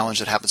of the challenge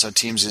that happens on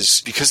teams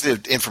is because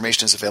the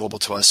information is available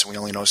to us and we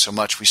only know so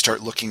much, we start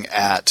looking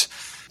at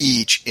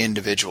each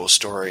individual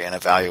story and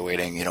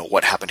evaluating,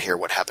 what happened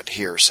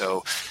here.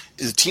 So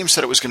the team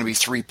said it was going to be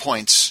 3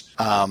 points,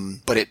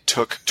 but it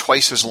took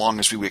twice as long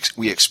as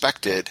we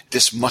expected.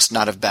 This must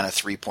not have been a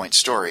 3-point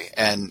story.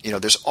 And,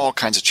 there's all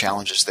kinds of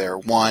challenges there.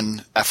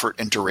 One, effort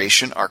and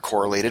duration are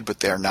correlated, but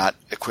they're not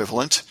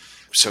equivalent.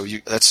 So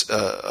that's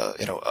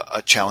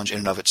a challenge in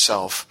and of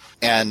itself.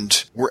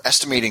 And we're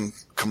estimating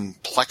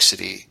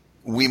complexity.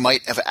 We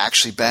might have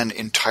actually been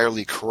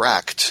entirely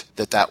correct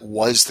that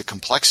was the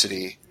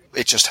complexity.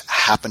 It just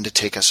happened to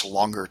take us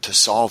longer to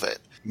solve it.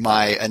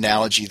 My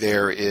analogy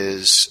there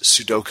is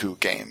Sudoku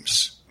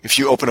games. If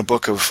you open a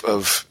book of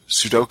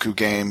Sudoku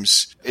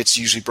games, it's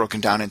usually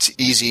broken down into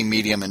easy,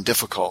 medium, and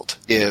difficult.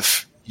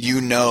 If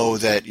you know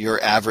that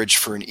your average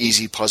for an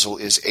easy puzzle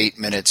is 8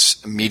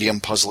 minutes, a medium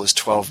puzzle is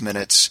 12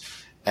 minutes,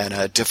 and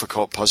a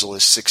difficult puzzle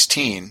is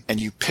 16,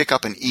 and you pick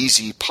up an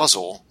easy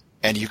puzzle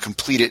and you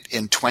complete it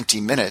in 20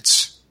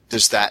 minutes,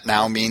 does that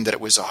now mean that it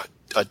was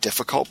a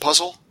difficult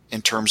puzzle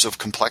in terms of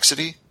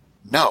complexity?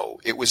 No,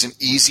 it was an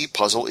easy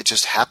puzzle. It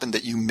just happened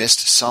that you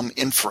missed some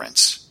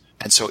inference.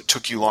 And so it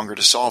took you longer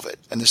to solve it.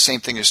 And the same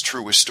thing is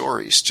true with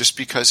stories. Just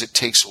because it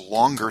takes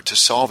longer to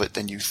solve it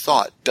than you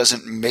thought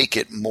doesn't make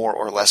it more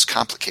or less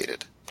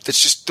complicated.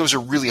 Those are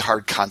really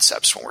hard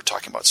concepts when we're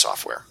talking about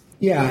software.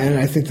 Yeah, and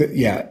I think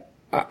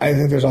I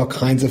think there's all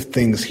kinds of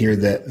things here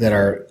that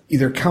are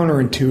either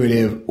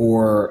counterintuitive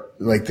or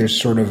like there's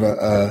sort of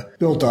a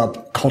built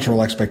up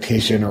cultural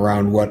expectation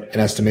around what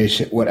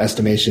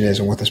estimation is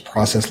and what this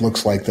process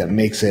looks like that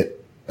makes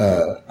it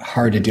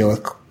hard to deal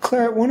with.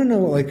 Claire, I want to know,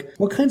 like,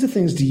 what kinds of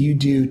things do you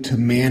do to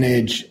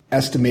manage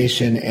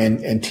estimation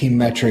and team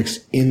metrics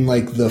in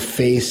like the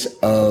face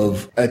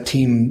of a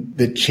team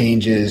that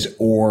changes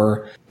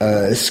or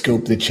a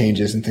scope that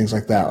changes and things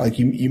like that? Like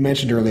you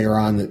mentioned earlier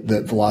on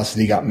that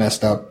velocity got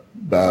messed up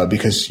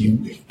because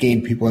you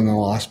gained people and then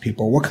lost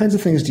people. What kinds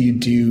of things do you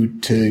do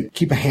to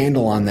keep a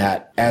handle on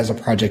that as a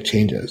project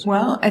changes?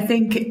 Well, I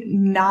think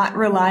not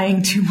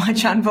relying too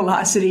much on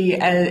velocity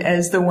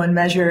as the one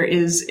measure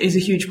is a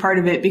huge part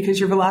of it, because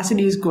your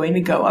velocity is going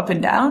to go up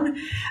and down.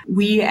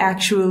 We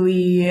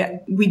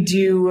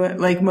do,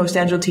 like most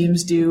Agile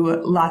teams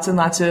do, lots and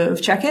lots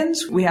of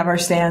check-ins. We have our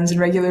stands and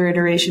regular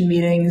iteration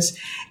meetings,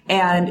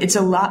 and it's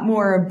a lot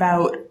more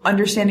about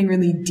understanding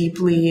really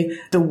deeply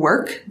the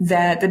work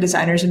that the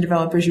designers and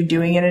developers are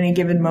doing at any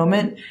given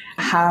moment,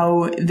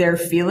 how they're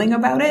feeling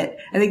about it.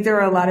 I think there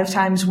are a lot of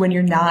times when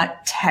you're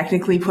not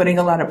technically putting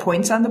a lot of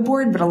points on the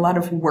board, but a lot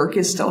of work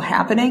is still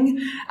happening.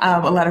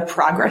 A lot of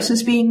progress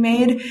is being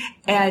made,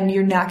 and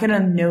you're not going to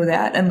know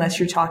that unless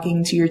you're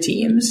talking to your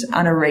teams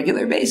on a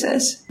regular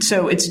basis.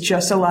 So it's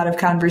just a lot of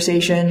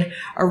conversation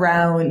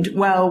around,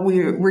 well,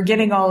 we're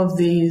getting all of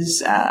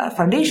these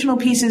foundational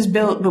pieces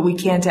built, but we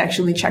can't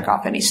actually check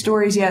off any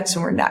stories yet, so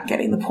we're not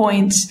getting the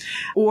points.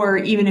 Or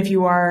even if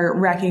you are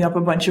racking up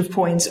a bunch of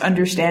points,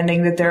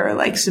 understanding that there are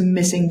like some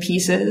missing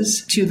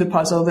pieces to the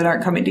puzzle that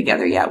aren't coming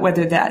together yet,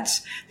 whether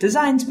that's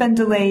design's been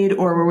delayed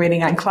or we're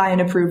waiting on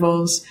client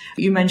approvals.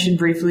 You mentioned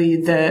briefly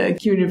the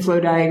cumulative flow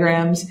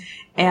diagrams,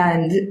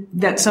 and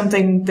that's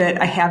something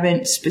that I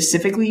haven't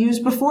specifically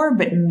used before,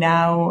 but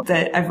now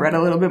that I've read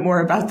a little bit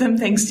more about them,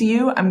 thanks to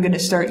you, I'm going to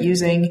start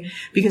using,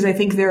 because I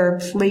think there are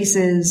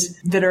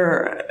places that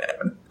are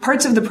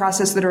parts of the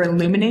process that are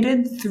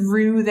illuminated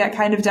through that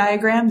kind of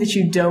diagram that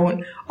you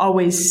don't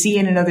always see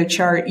in another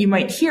chart. You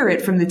might hear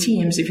it from the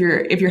teams if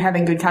you're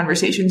having good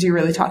conversations, you're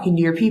really talking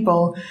to your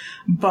people,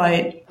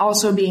 but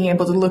also being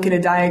able to look at a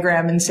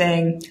diagram and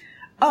saying,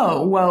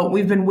 oh, well,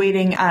 we've been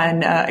waiting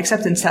on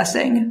acceptance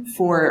testing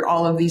for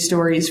all of these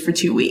stories for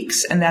 2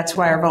 weeks, and that's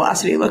why our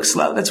velocity looks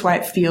slow. That's why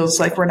it feels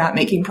like we're not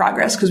making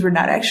progress, because we're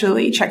not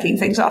actually checking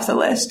things off the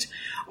list.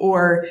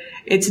 Or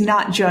it's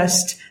not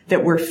just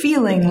that we're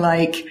feeling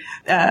like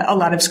a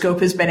lot of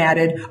scope has been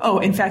added. Oh,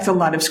 in fact, a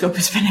lot of scope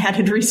has been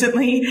added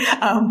recently.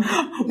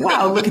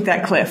 Wow, look at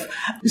that cliff.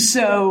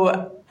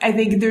 So I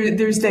think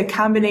there's the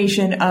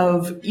combination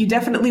of, you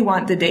definitely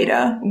want the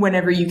data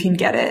whenever you can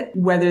get it,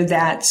 whether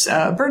that's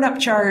a burn-up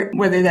chart,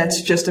 whether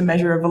that's just a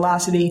measure of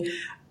velocity.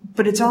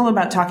 But it's all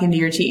about talking to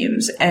your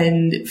teams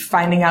and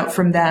finding out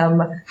from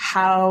them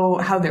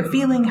how they're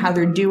feeling, how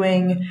they're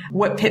doing,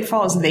 what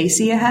pitfalls they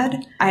see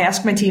ahead. I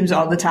ask my teams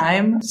all the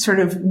time, sort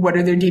of, what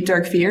are their deep,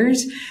 dark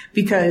fears?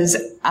 Because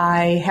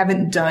I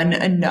haven't done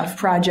enough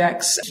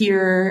projects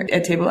here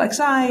at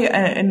TableXI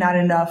and not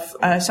enough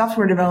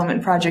software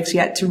development projects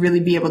yet to really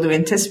be able to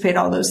anticipate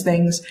all those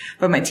things,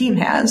 but my team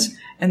has.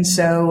 And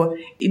so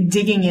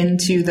digging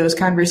into those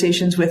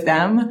conversations with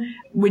them,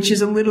 which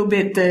is a little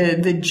bit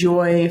the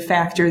joy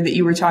factor that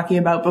you were talking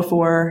about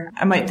before.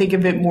 I might think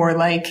of it more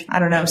like, I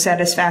don't know,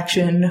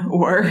 satisfaction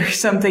or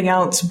something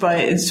else, but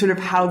it's sort of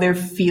how they're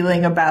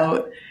feeling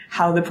about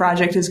how the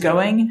project is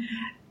going.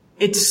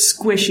 It's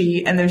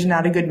squishy and there's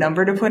not a good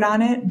number to put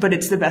on it, but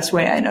it's the best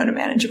way I know to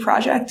manage a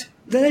project.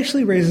 That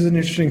actually raises an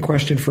interesting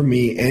question for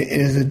me,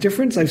 and is a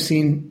difference I've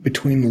seen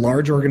between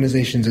large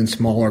organizations and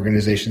small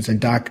organizations. And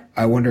Doc,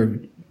 I wonder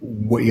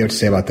what you have to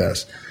say about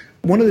this.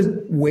 One of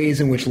the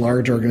ways in which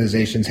large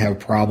organizations have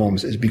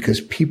problems is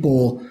because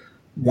people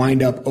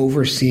wind up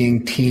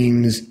overseeing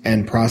teams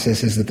and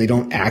processes that they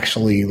don't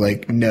actually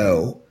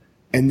know,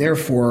 and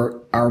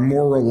therefore are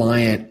more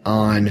reliant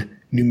on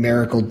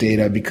numerical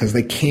data because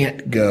they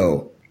can't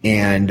go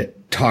and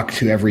talk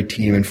to every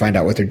team and find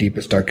out what their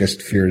deepest,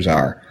 darkest fears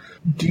are.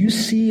 Do you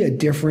see a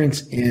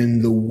difference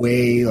in the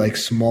way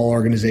small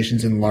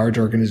organizations and large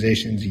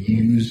organizations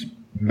use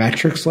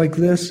metrics like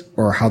this,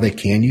 or how they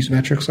can use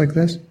metrics like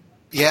this?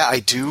 Yeah, I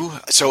do.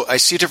 So I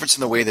see a difference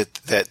in the way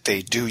that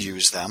they do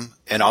use them,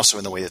 and also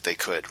in the way that they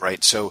could,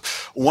 right? So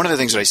one of the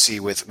things that I see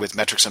with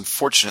metrics,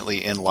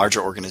 unfortunately, in larger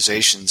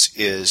organizations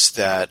is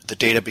that the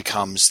data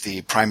becomes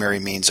the primary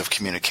means of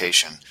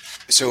communication.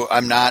 So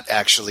I'm not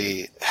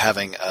actually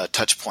having a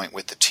touch point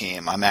with the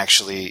team. I'm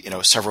actually,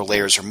 several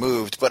layers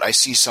removed, but I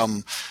see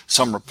some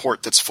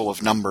report that's full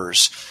of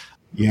numbers.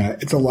 Yeah,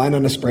 it's a line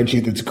on a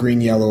spreadsheet that's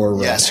green, yellow, or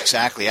red. Yes,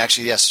 exactly.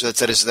 Actually, yes,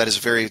 that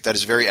is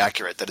very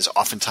accurate. That is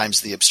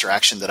oftentimes the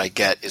abstraction that I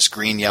get is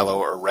green, yellow,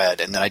 or red,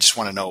 and then I just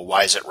want to know,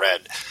 why is it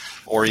red?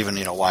 or even,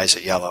 why is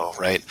it yellow,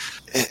 right?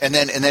 And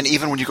then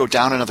even when you go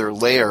down another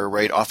layer,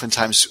 right,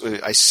 oftentimes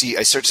I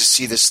start to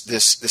see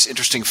this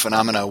interesting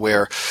phenomena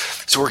where,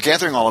 so we're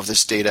gathering all of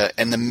this data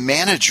and the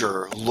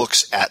manager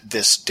looks at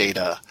this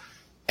data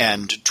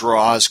and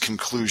draws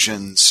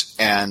conclusions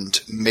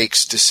and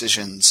makes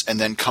decisions and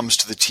then comes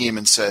to the team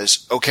and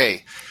says,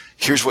 okay,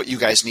 here's what you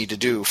guys need to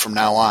do from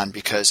now on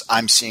because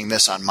I'm seeing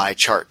this on my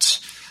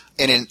charts.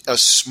 And in a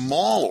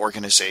small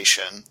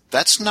organization,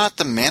 that's not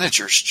the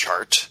manager's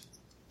chart.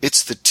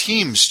 It's the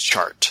team's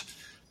chart.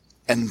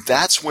 And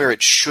that's where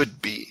it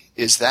should be,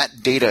 is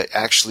that data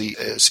actually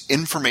is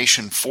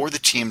information for the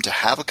team to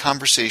have a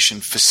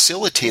conversation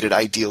facilitated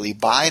ideally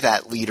by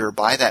that leader,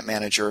 by that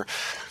manager,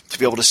 to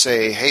be able to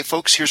say, hey,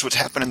 folks, here's what's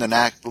happened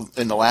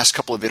in the last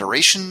couple of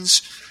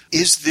iterations.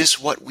 Is this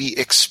what we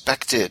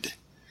expected?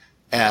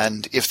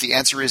 And if the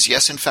answer is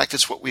yes, in fact,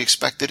 it's what we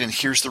expected, and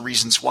here's the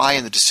reasons why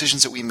and the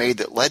decisions that we made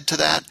that led to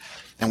that,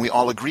 and we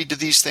all agreed to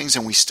these things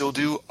and we still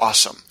do,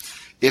 awesome.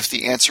 If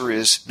the answer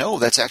is no,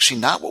 that's actually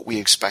not what we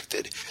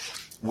expected,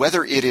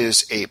 whether it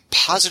is a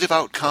positive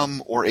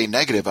outcome or a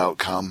negative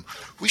outcome,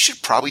 we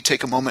should probably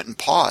take a moment and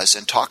pause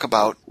and talk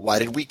about why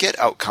did we get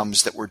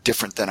outcomes that were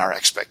different than our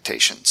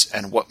expectations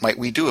and what might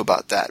we do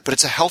about that. But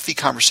it's a healthy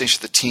conversation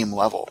at the team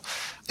level.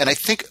 And I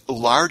think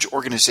large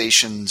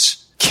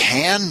organizations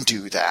can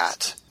do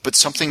that, but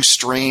something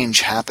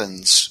strange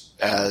happens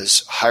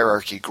as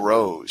hierarchy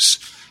grows.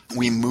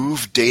 We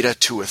move data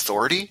to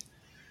authority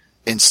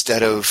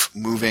instead of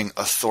moving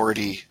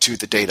authority to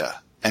the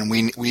data. And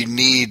we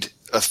need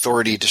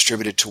authority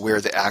distributed to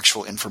where the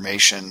actual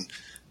information,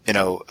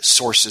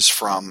 sources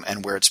from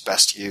and where it's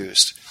best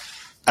used.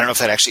 I don't know if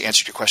that actually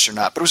answered your question or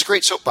not, but it was a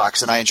great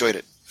soapbox and I enjoyed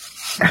it.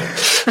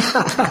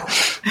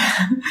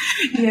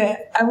 Yeah,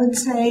 I would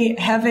say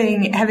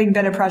having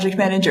been a project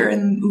manager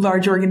in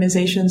large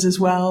organizations as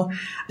well,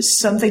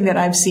 something that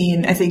I've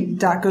seen, I think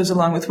Doc goes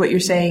along with what you're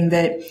saying,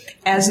 that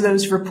as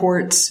those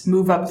reports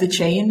move up the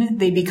chain,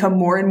 they become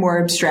more and more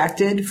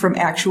abstracted from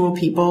actual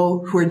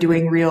people who are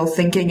doing real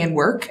thinking and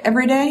work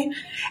every day.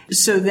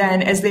 So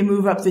then as they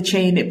move up the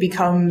chain, it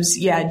becomes,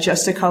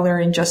 just a color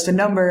and just a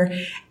number.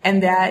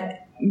 And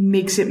that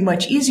makes it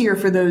much easier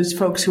for those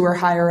folks who are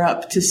higher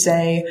up to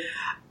say,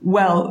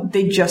 well,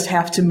 they just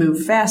have to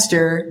move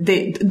faster.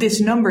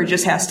 This number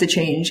just has to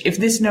change. If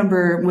this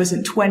number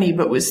wasn't 20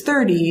 but was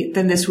 30,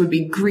 then this would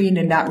be green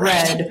and not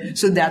red.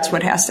 So that's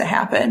what has to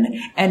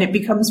happen. And it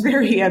becomes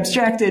very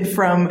abstracted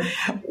from,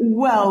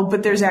 well,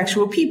 but there's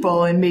actual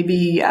people, and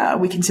maybe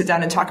we can sit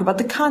down and talk about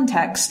the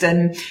context.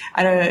 And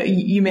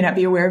you may not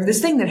be aware of this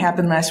thing that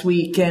happened last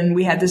week, and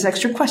we had this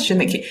extra question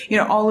that came,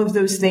 all of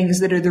those things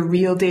that are the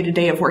real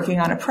day-to-day of working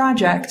on a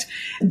project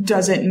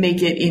doesn't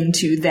make it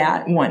into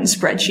that one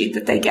spreadsheet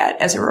that they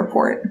get as a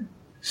report.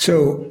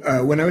 So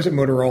when I was at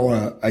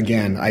Motorola,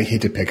 again, I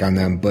hate to pick on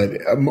them, but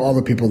all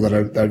the people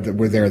that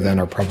were there then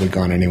are probably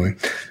gone anyway.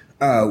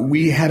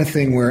 We had a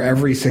thing where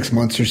every 6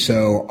 months or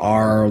so,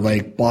 our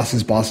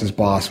boss's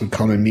boss would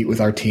come and meet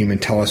with our team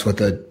and tell us what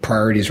the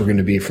priorities were going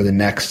to be for the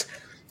next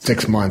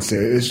 6 months.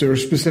 They were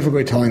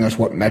specifically telling us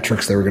what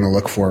metrics they were going to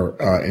look for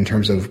in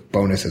terms of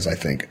bonuses, I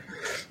think.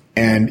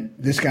 And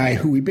this guy,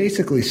 who we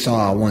basically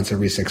saw once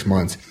every 6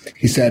 months,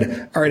 he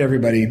said, all right,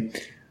 everybody,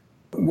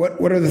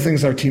 what are the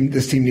things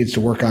this team needs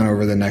to work on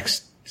over the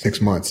next 6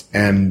 months?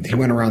 And he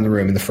went around the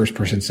room and the first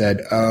person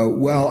said,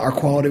 well, our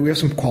quality, we have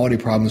some quality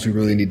problems. We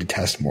really need to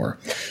test more.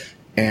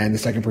 And the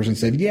second person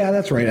said, yeah,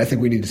 that's right. I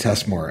think we need to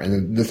test more. And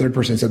then the third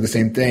person said the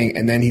same thing.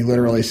 And then he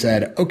literally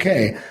said,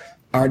 okay,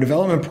 our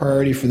development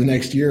priority for the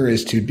next year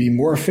is to be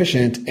more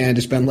efficient and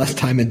to spend less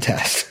time in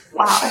tests.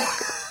 Wow.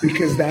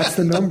 Because that's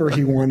the number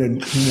he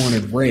wanted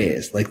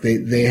raised.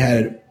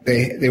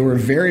 They were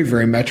very,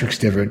 very metrics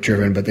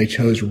driven, but they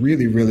chose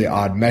really, really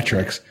odd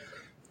metrics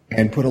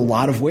and put a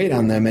lot of weight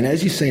on them. And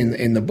as you say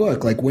in the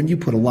book, when you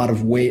put a lot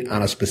of weight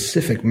on a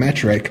specific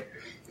metric,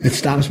 it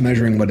stops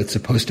measuring what it's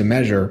supposed to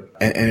measure,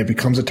 and it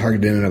becomes a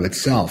target in and of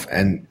itself.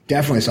 And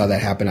definitely saw that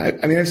happen. I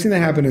mean, I've seen that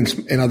happen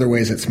in other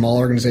ways at small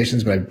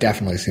organizations, but I've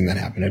definitely seen that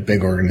happen at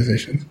big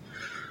organizations.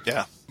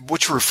 Yeah.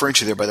 What you're referring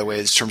to there, by the way,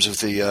 in terms of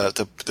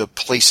the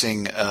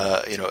placing,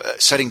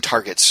 setting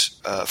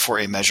targets for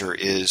a measure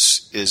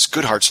is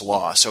Goodhart's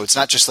law. So it's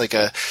not just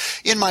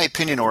in my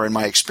opinion or in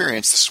my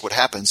experience, this is what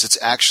happens.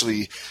 It's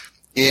actually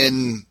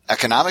in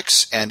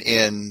economics and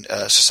in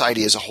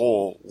society as a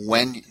whole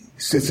when.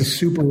 It's a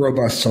super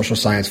robust social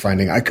science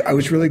finding. I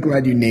was really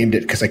glad you named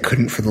it because I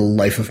couldn't for the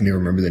life of me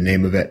remember the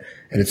name of it.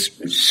 And it's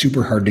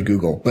super hard to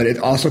Google. But it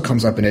also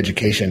comes up in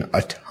education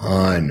a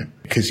ton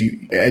because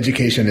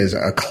education is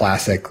a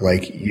classic.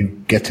 You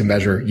get to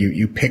measure,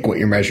 you pick what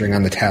you're measuring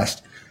on the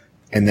test,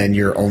 and then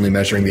you're only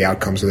measuring the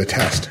outcomes of the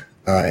test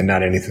and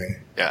not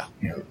anything. Yeah.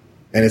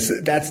 And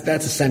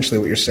that's essentially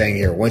what you're saying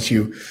here. Once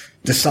you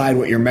decide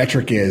what your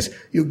metric is,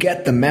 you'll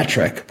get the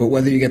metric, but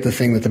whether you get the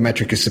thing that the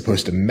metric is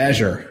supposed to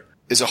measure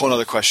is a whole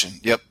other question.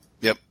 Yep.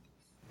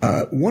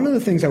 One of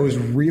the things I was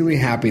really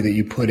happy that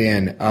you put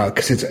in,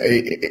 because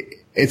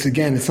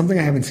it's something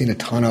I haven't seen a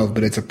ton of,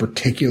 but it's a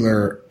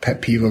particular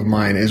pet peeve of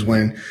mine, is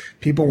when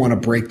people want to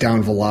break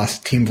down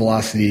team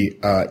velocity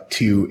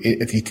to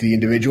the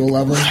individual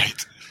level,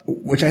 right,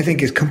 which I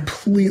think is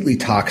completely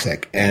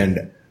toxic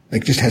and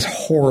like just has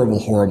horrible,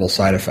 horrible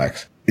side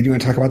effects. Did you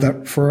want to talk about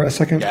that for a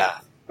second? Yeah.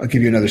 I'll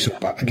give you another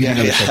soapbox.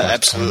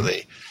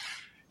 Absolutely.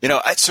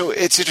 So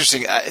it's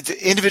interesting. The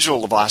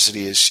individual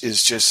velocity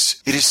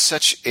is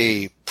such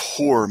a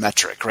poor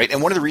metric, right?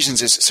 And one of the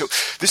reasons is, so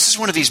this is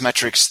one of these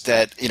metrics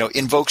that,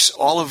 invokes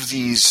all of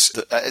these,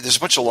 there's a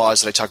bunch of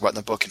laws that I talk about in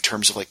the book in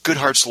terms of like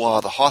Goodhart's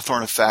law, the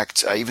Hawthorne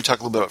effect. I even talk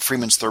a little bit about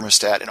Freeman's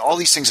thermostat and all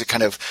these things that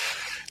kind of,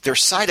 they're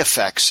side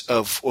effects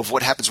of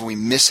what happens when we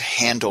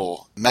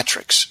mishandle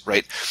metrics,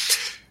 right?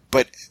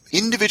 But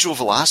individual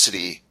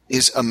velocity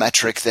is a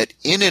metric that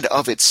in and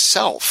of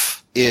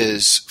itself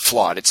is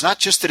flawed. It's not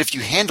just that if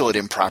you handle it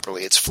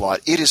improperly, it's flawed.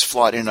 It is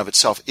flawed in and of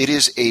itself. It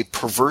is a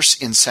perverse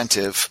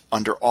incentive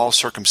under all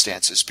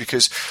circumstances,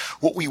 because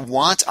what we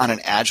want on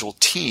an agile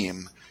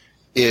team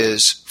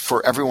is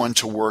for everyone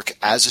to work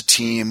as a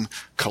team,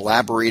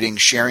 collaborating,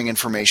 sharing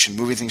information,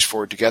 moving things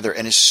forward together.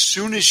 And as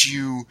soon as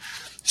you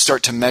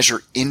start to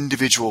measure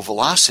individual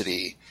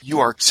velocity, you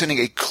are sending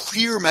a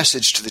clear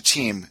message to the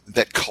team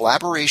that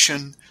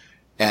collaboration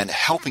and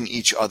helping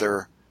each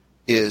other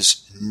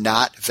is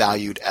not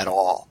valued at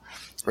all,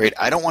 right?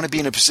 I don't want to be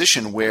in a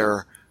position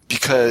where,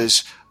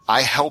 because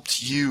I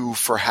helped you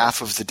for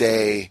half of the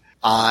day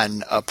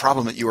on a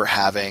problem that you were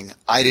having,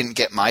 I didn't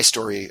get my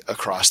story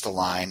across the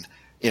line.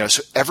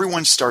 So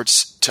everyone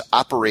starts to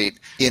operate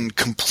in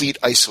complete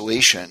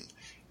isolation.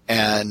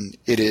 And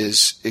it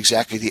is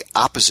exactly the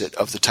opposite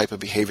of the type of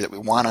behavior that we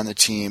want on the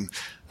team.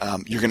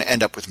 You're going to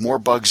end up with more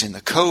bugs in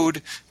the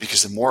code,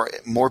 because the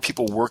more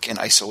people work in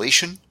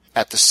isolation,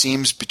 at the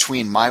seams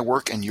between my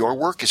work and your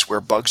work is where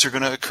bugs are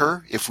going to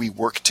occur. If we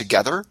work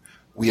together,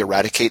 we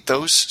eradicate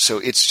those. So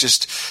it's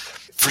just,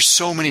 for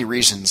so many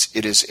reasons,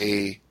 it is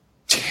a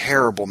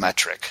terrible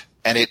metric.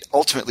 And it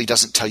ultimately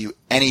doesn't tell you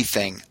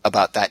anything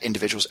about that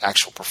individual's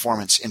actual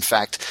performance. In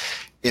fact,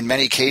 in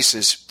many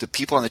cases, the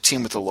people on the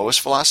team with the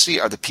lowest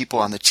velocity are the people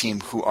on the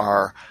team who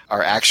are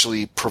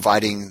actually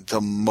providing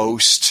the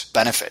most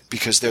benefit,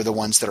 because they're the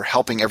ones that are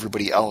helping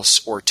everybody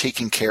else or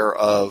taking care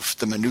of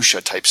the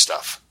minutia type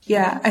stuff.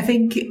 Yeah, I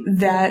think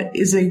that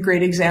is a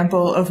great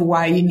example of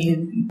why you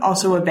need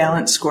also a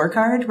balanced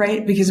scorecard,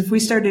 right? Because if we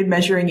started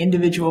measuring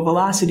individual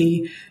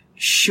velocity,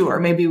 sure,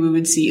 maybe we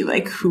would see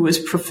like who was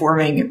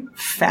performing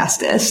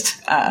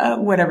fastest,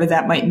 whatever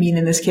that might mean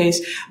in this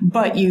case.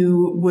 But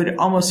you would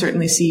almost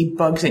certainly see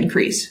bugs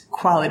increase,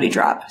 quality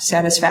drop,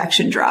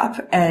 satisfaction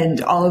drop,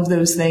 and all of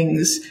those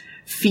things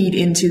feed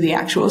into the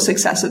actual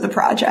success of the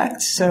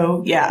project.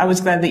 So yeah, I was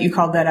glad that you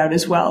called that out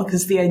as well,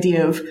 because the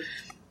idea of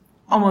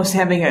almost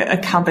having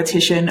a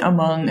competition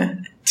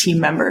among team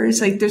members,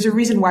 like there's a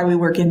reason why we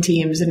work in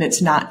teams, and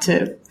it's not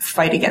to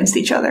fight against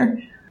each other.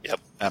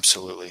 Yep,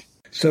 absolutely.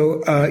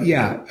 So,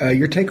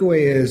 your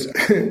takeaway is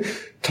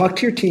talk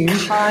to your team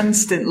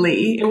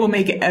constantly. It will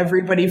make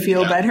everybody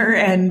feel better,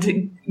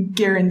 and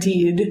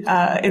guaranteed,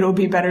 it'll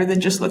be better than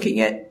just looking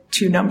at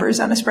two numbers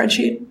on a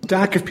spreadsheet.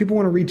 Doc, if people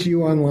want to reach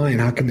you online,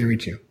 how can they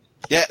reach you?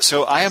 Yeah,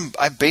 so I'm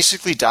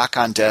basically Doc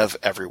on Dev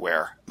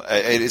everywhere.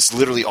 It is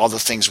literally all the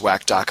things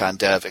whack Doc on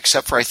Dev,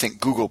 except for I think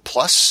Google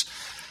Plus,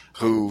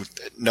 who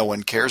no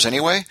one cares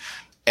anyway.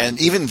 And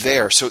even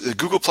there, so the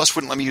Google Plus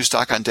wouldn't let me use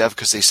Doc on Dev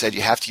because they said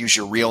you have to use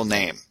your real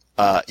name.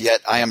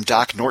 Yet I am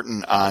Doc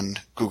Norton on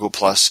Google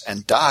Plus,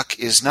 and Doc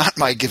is not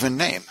my given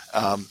name.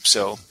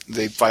 So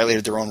they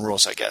violated their own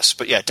rules, I guess.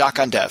 But yeah, Doc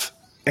on Dev.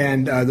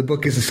 And the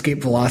book is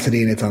Escape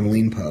Velocity, and it's on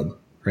LeanPub,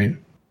 right?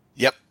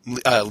 Yep.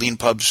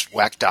 LeanPub's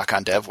whack Doc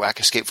on Dev, whack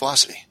Escape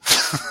Velocity.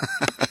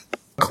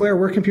 Claire,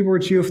 where can people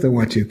reach you if they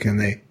want to? Can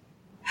they?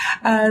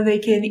 They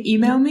can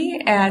email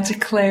me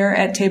at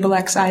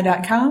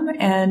claire@tablexi.com,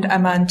 and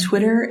I'm on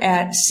Twitter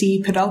at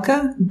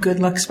cpodulka. Good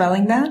luck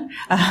spelling that.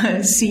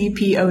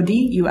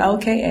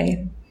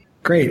 CPODULKA.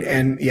 Great.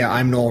 And yeah,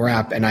 I'm Noel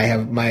Rapp, and I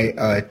have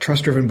my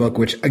Trust-Driven book,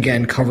 which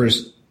again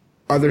covers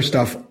other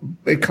stuff.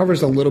 It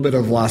covers a little bit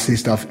of velocity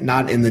stuff,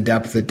 not in the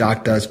depth that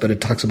Doc does, but it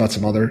talks about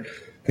some other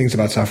things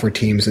about software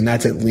teams, and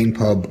that's at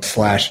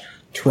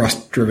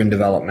LeanPub/Trust-Driven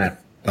Development.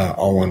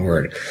 All one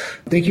word.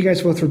 Thank you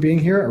guys both for being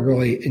here. I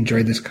really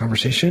enjoyed this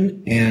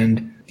conversation,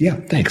 and yeah,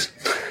 thanks.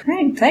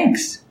 Great,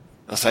 thanks.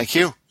 Well, thank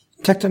you.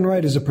 Tech Done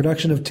Right is a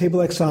production of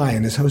TableXI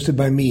and is hosted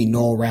by me,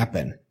 Noel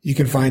Rappin. You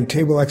can find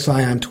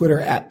TableXI on Twitter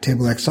at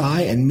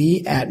TableXI and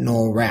me at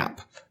Noel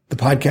Rapp. The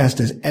podcast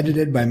is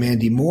edited by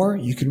Mandy Moore.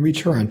 You can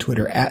reach her on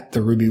Twitter at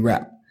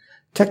TheRubyRep.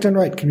 Tech Done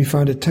Right can be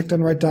found at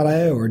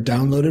techdoneright.io or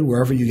downloaded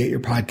wherever you get your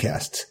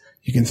podcasts.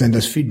 You can send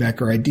us feedback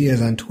or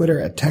ideas on Twitter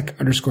at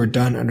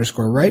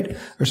tech_done_right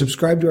or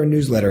subscribe to our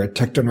newsletter at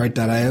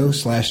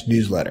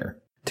techdoneright.io/newsletter.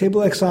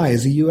 TableXI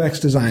is a UX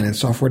design and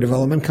software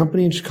development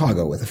company in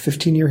Chicago with a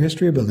 15-year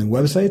history of building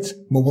websites,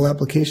 mobile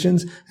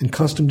applications, and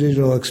custom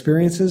digital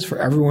experiences for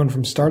everyone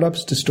from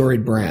startups to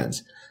storied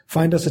brands.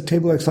 Find us at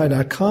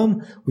tablexi.com,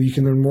 where you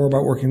can learn more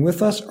about working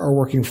with us or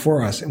working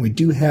for us. And we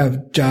do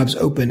have jobs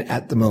open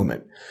at the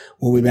moment.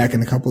 We'll be back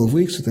in a couple of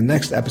weeks with the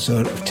next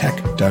episode of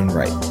Tech Done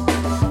Right.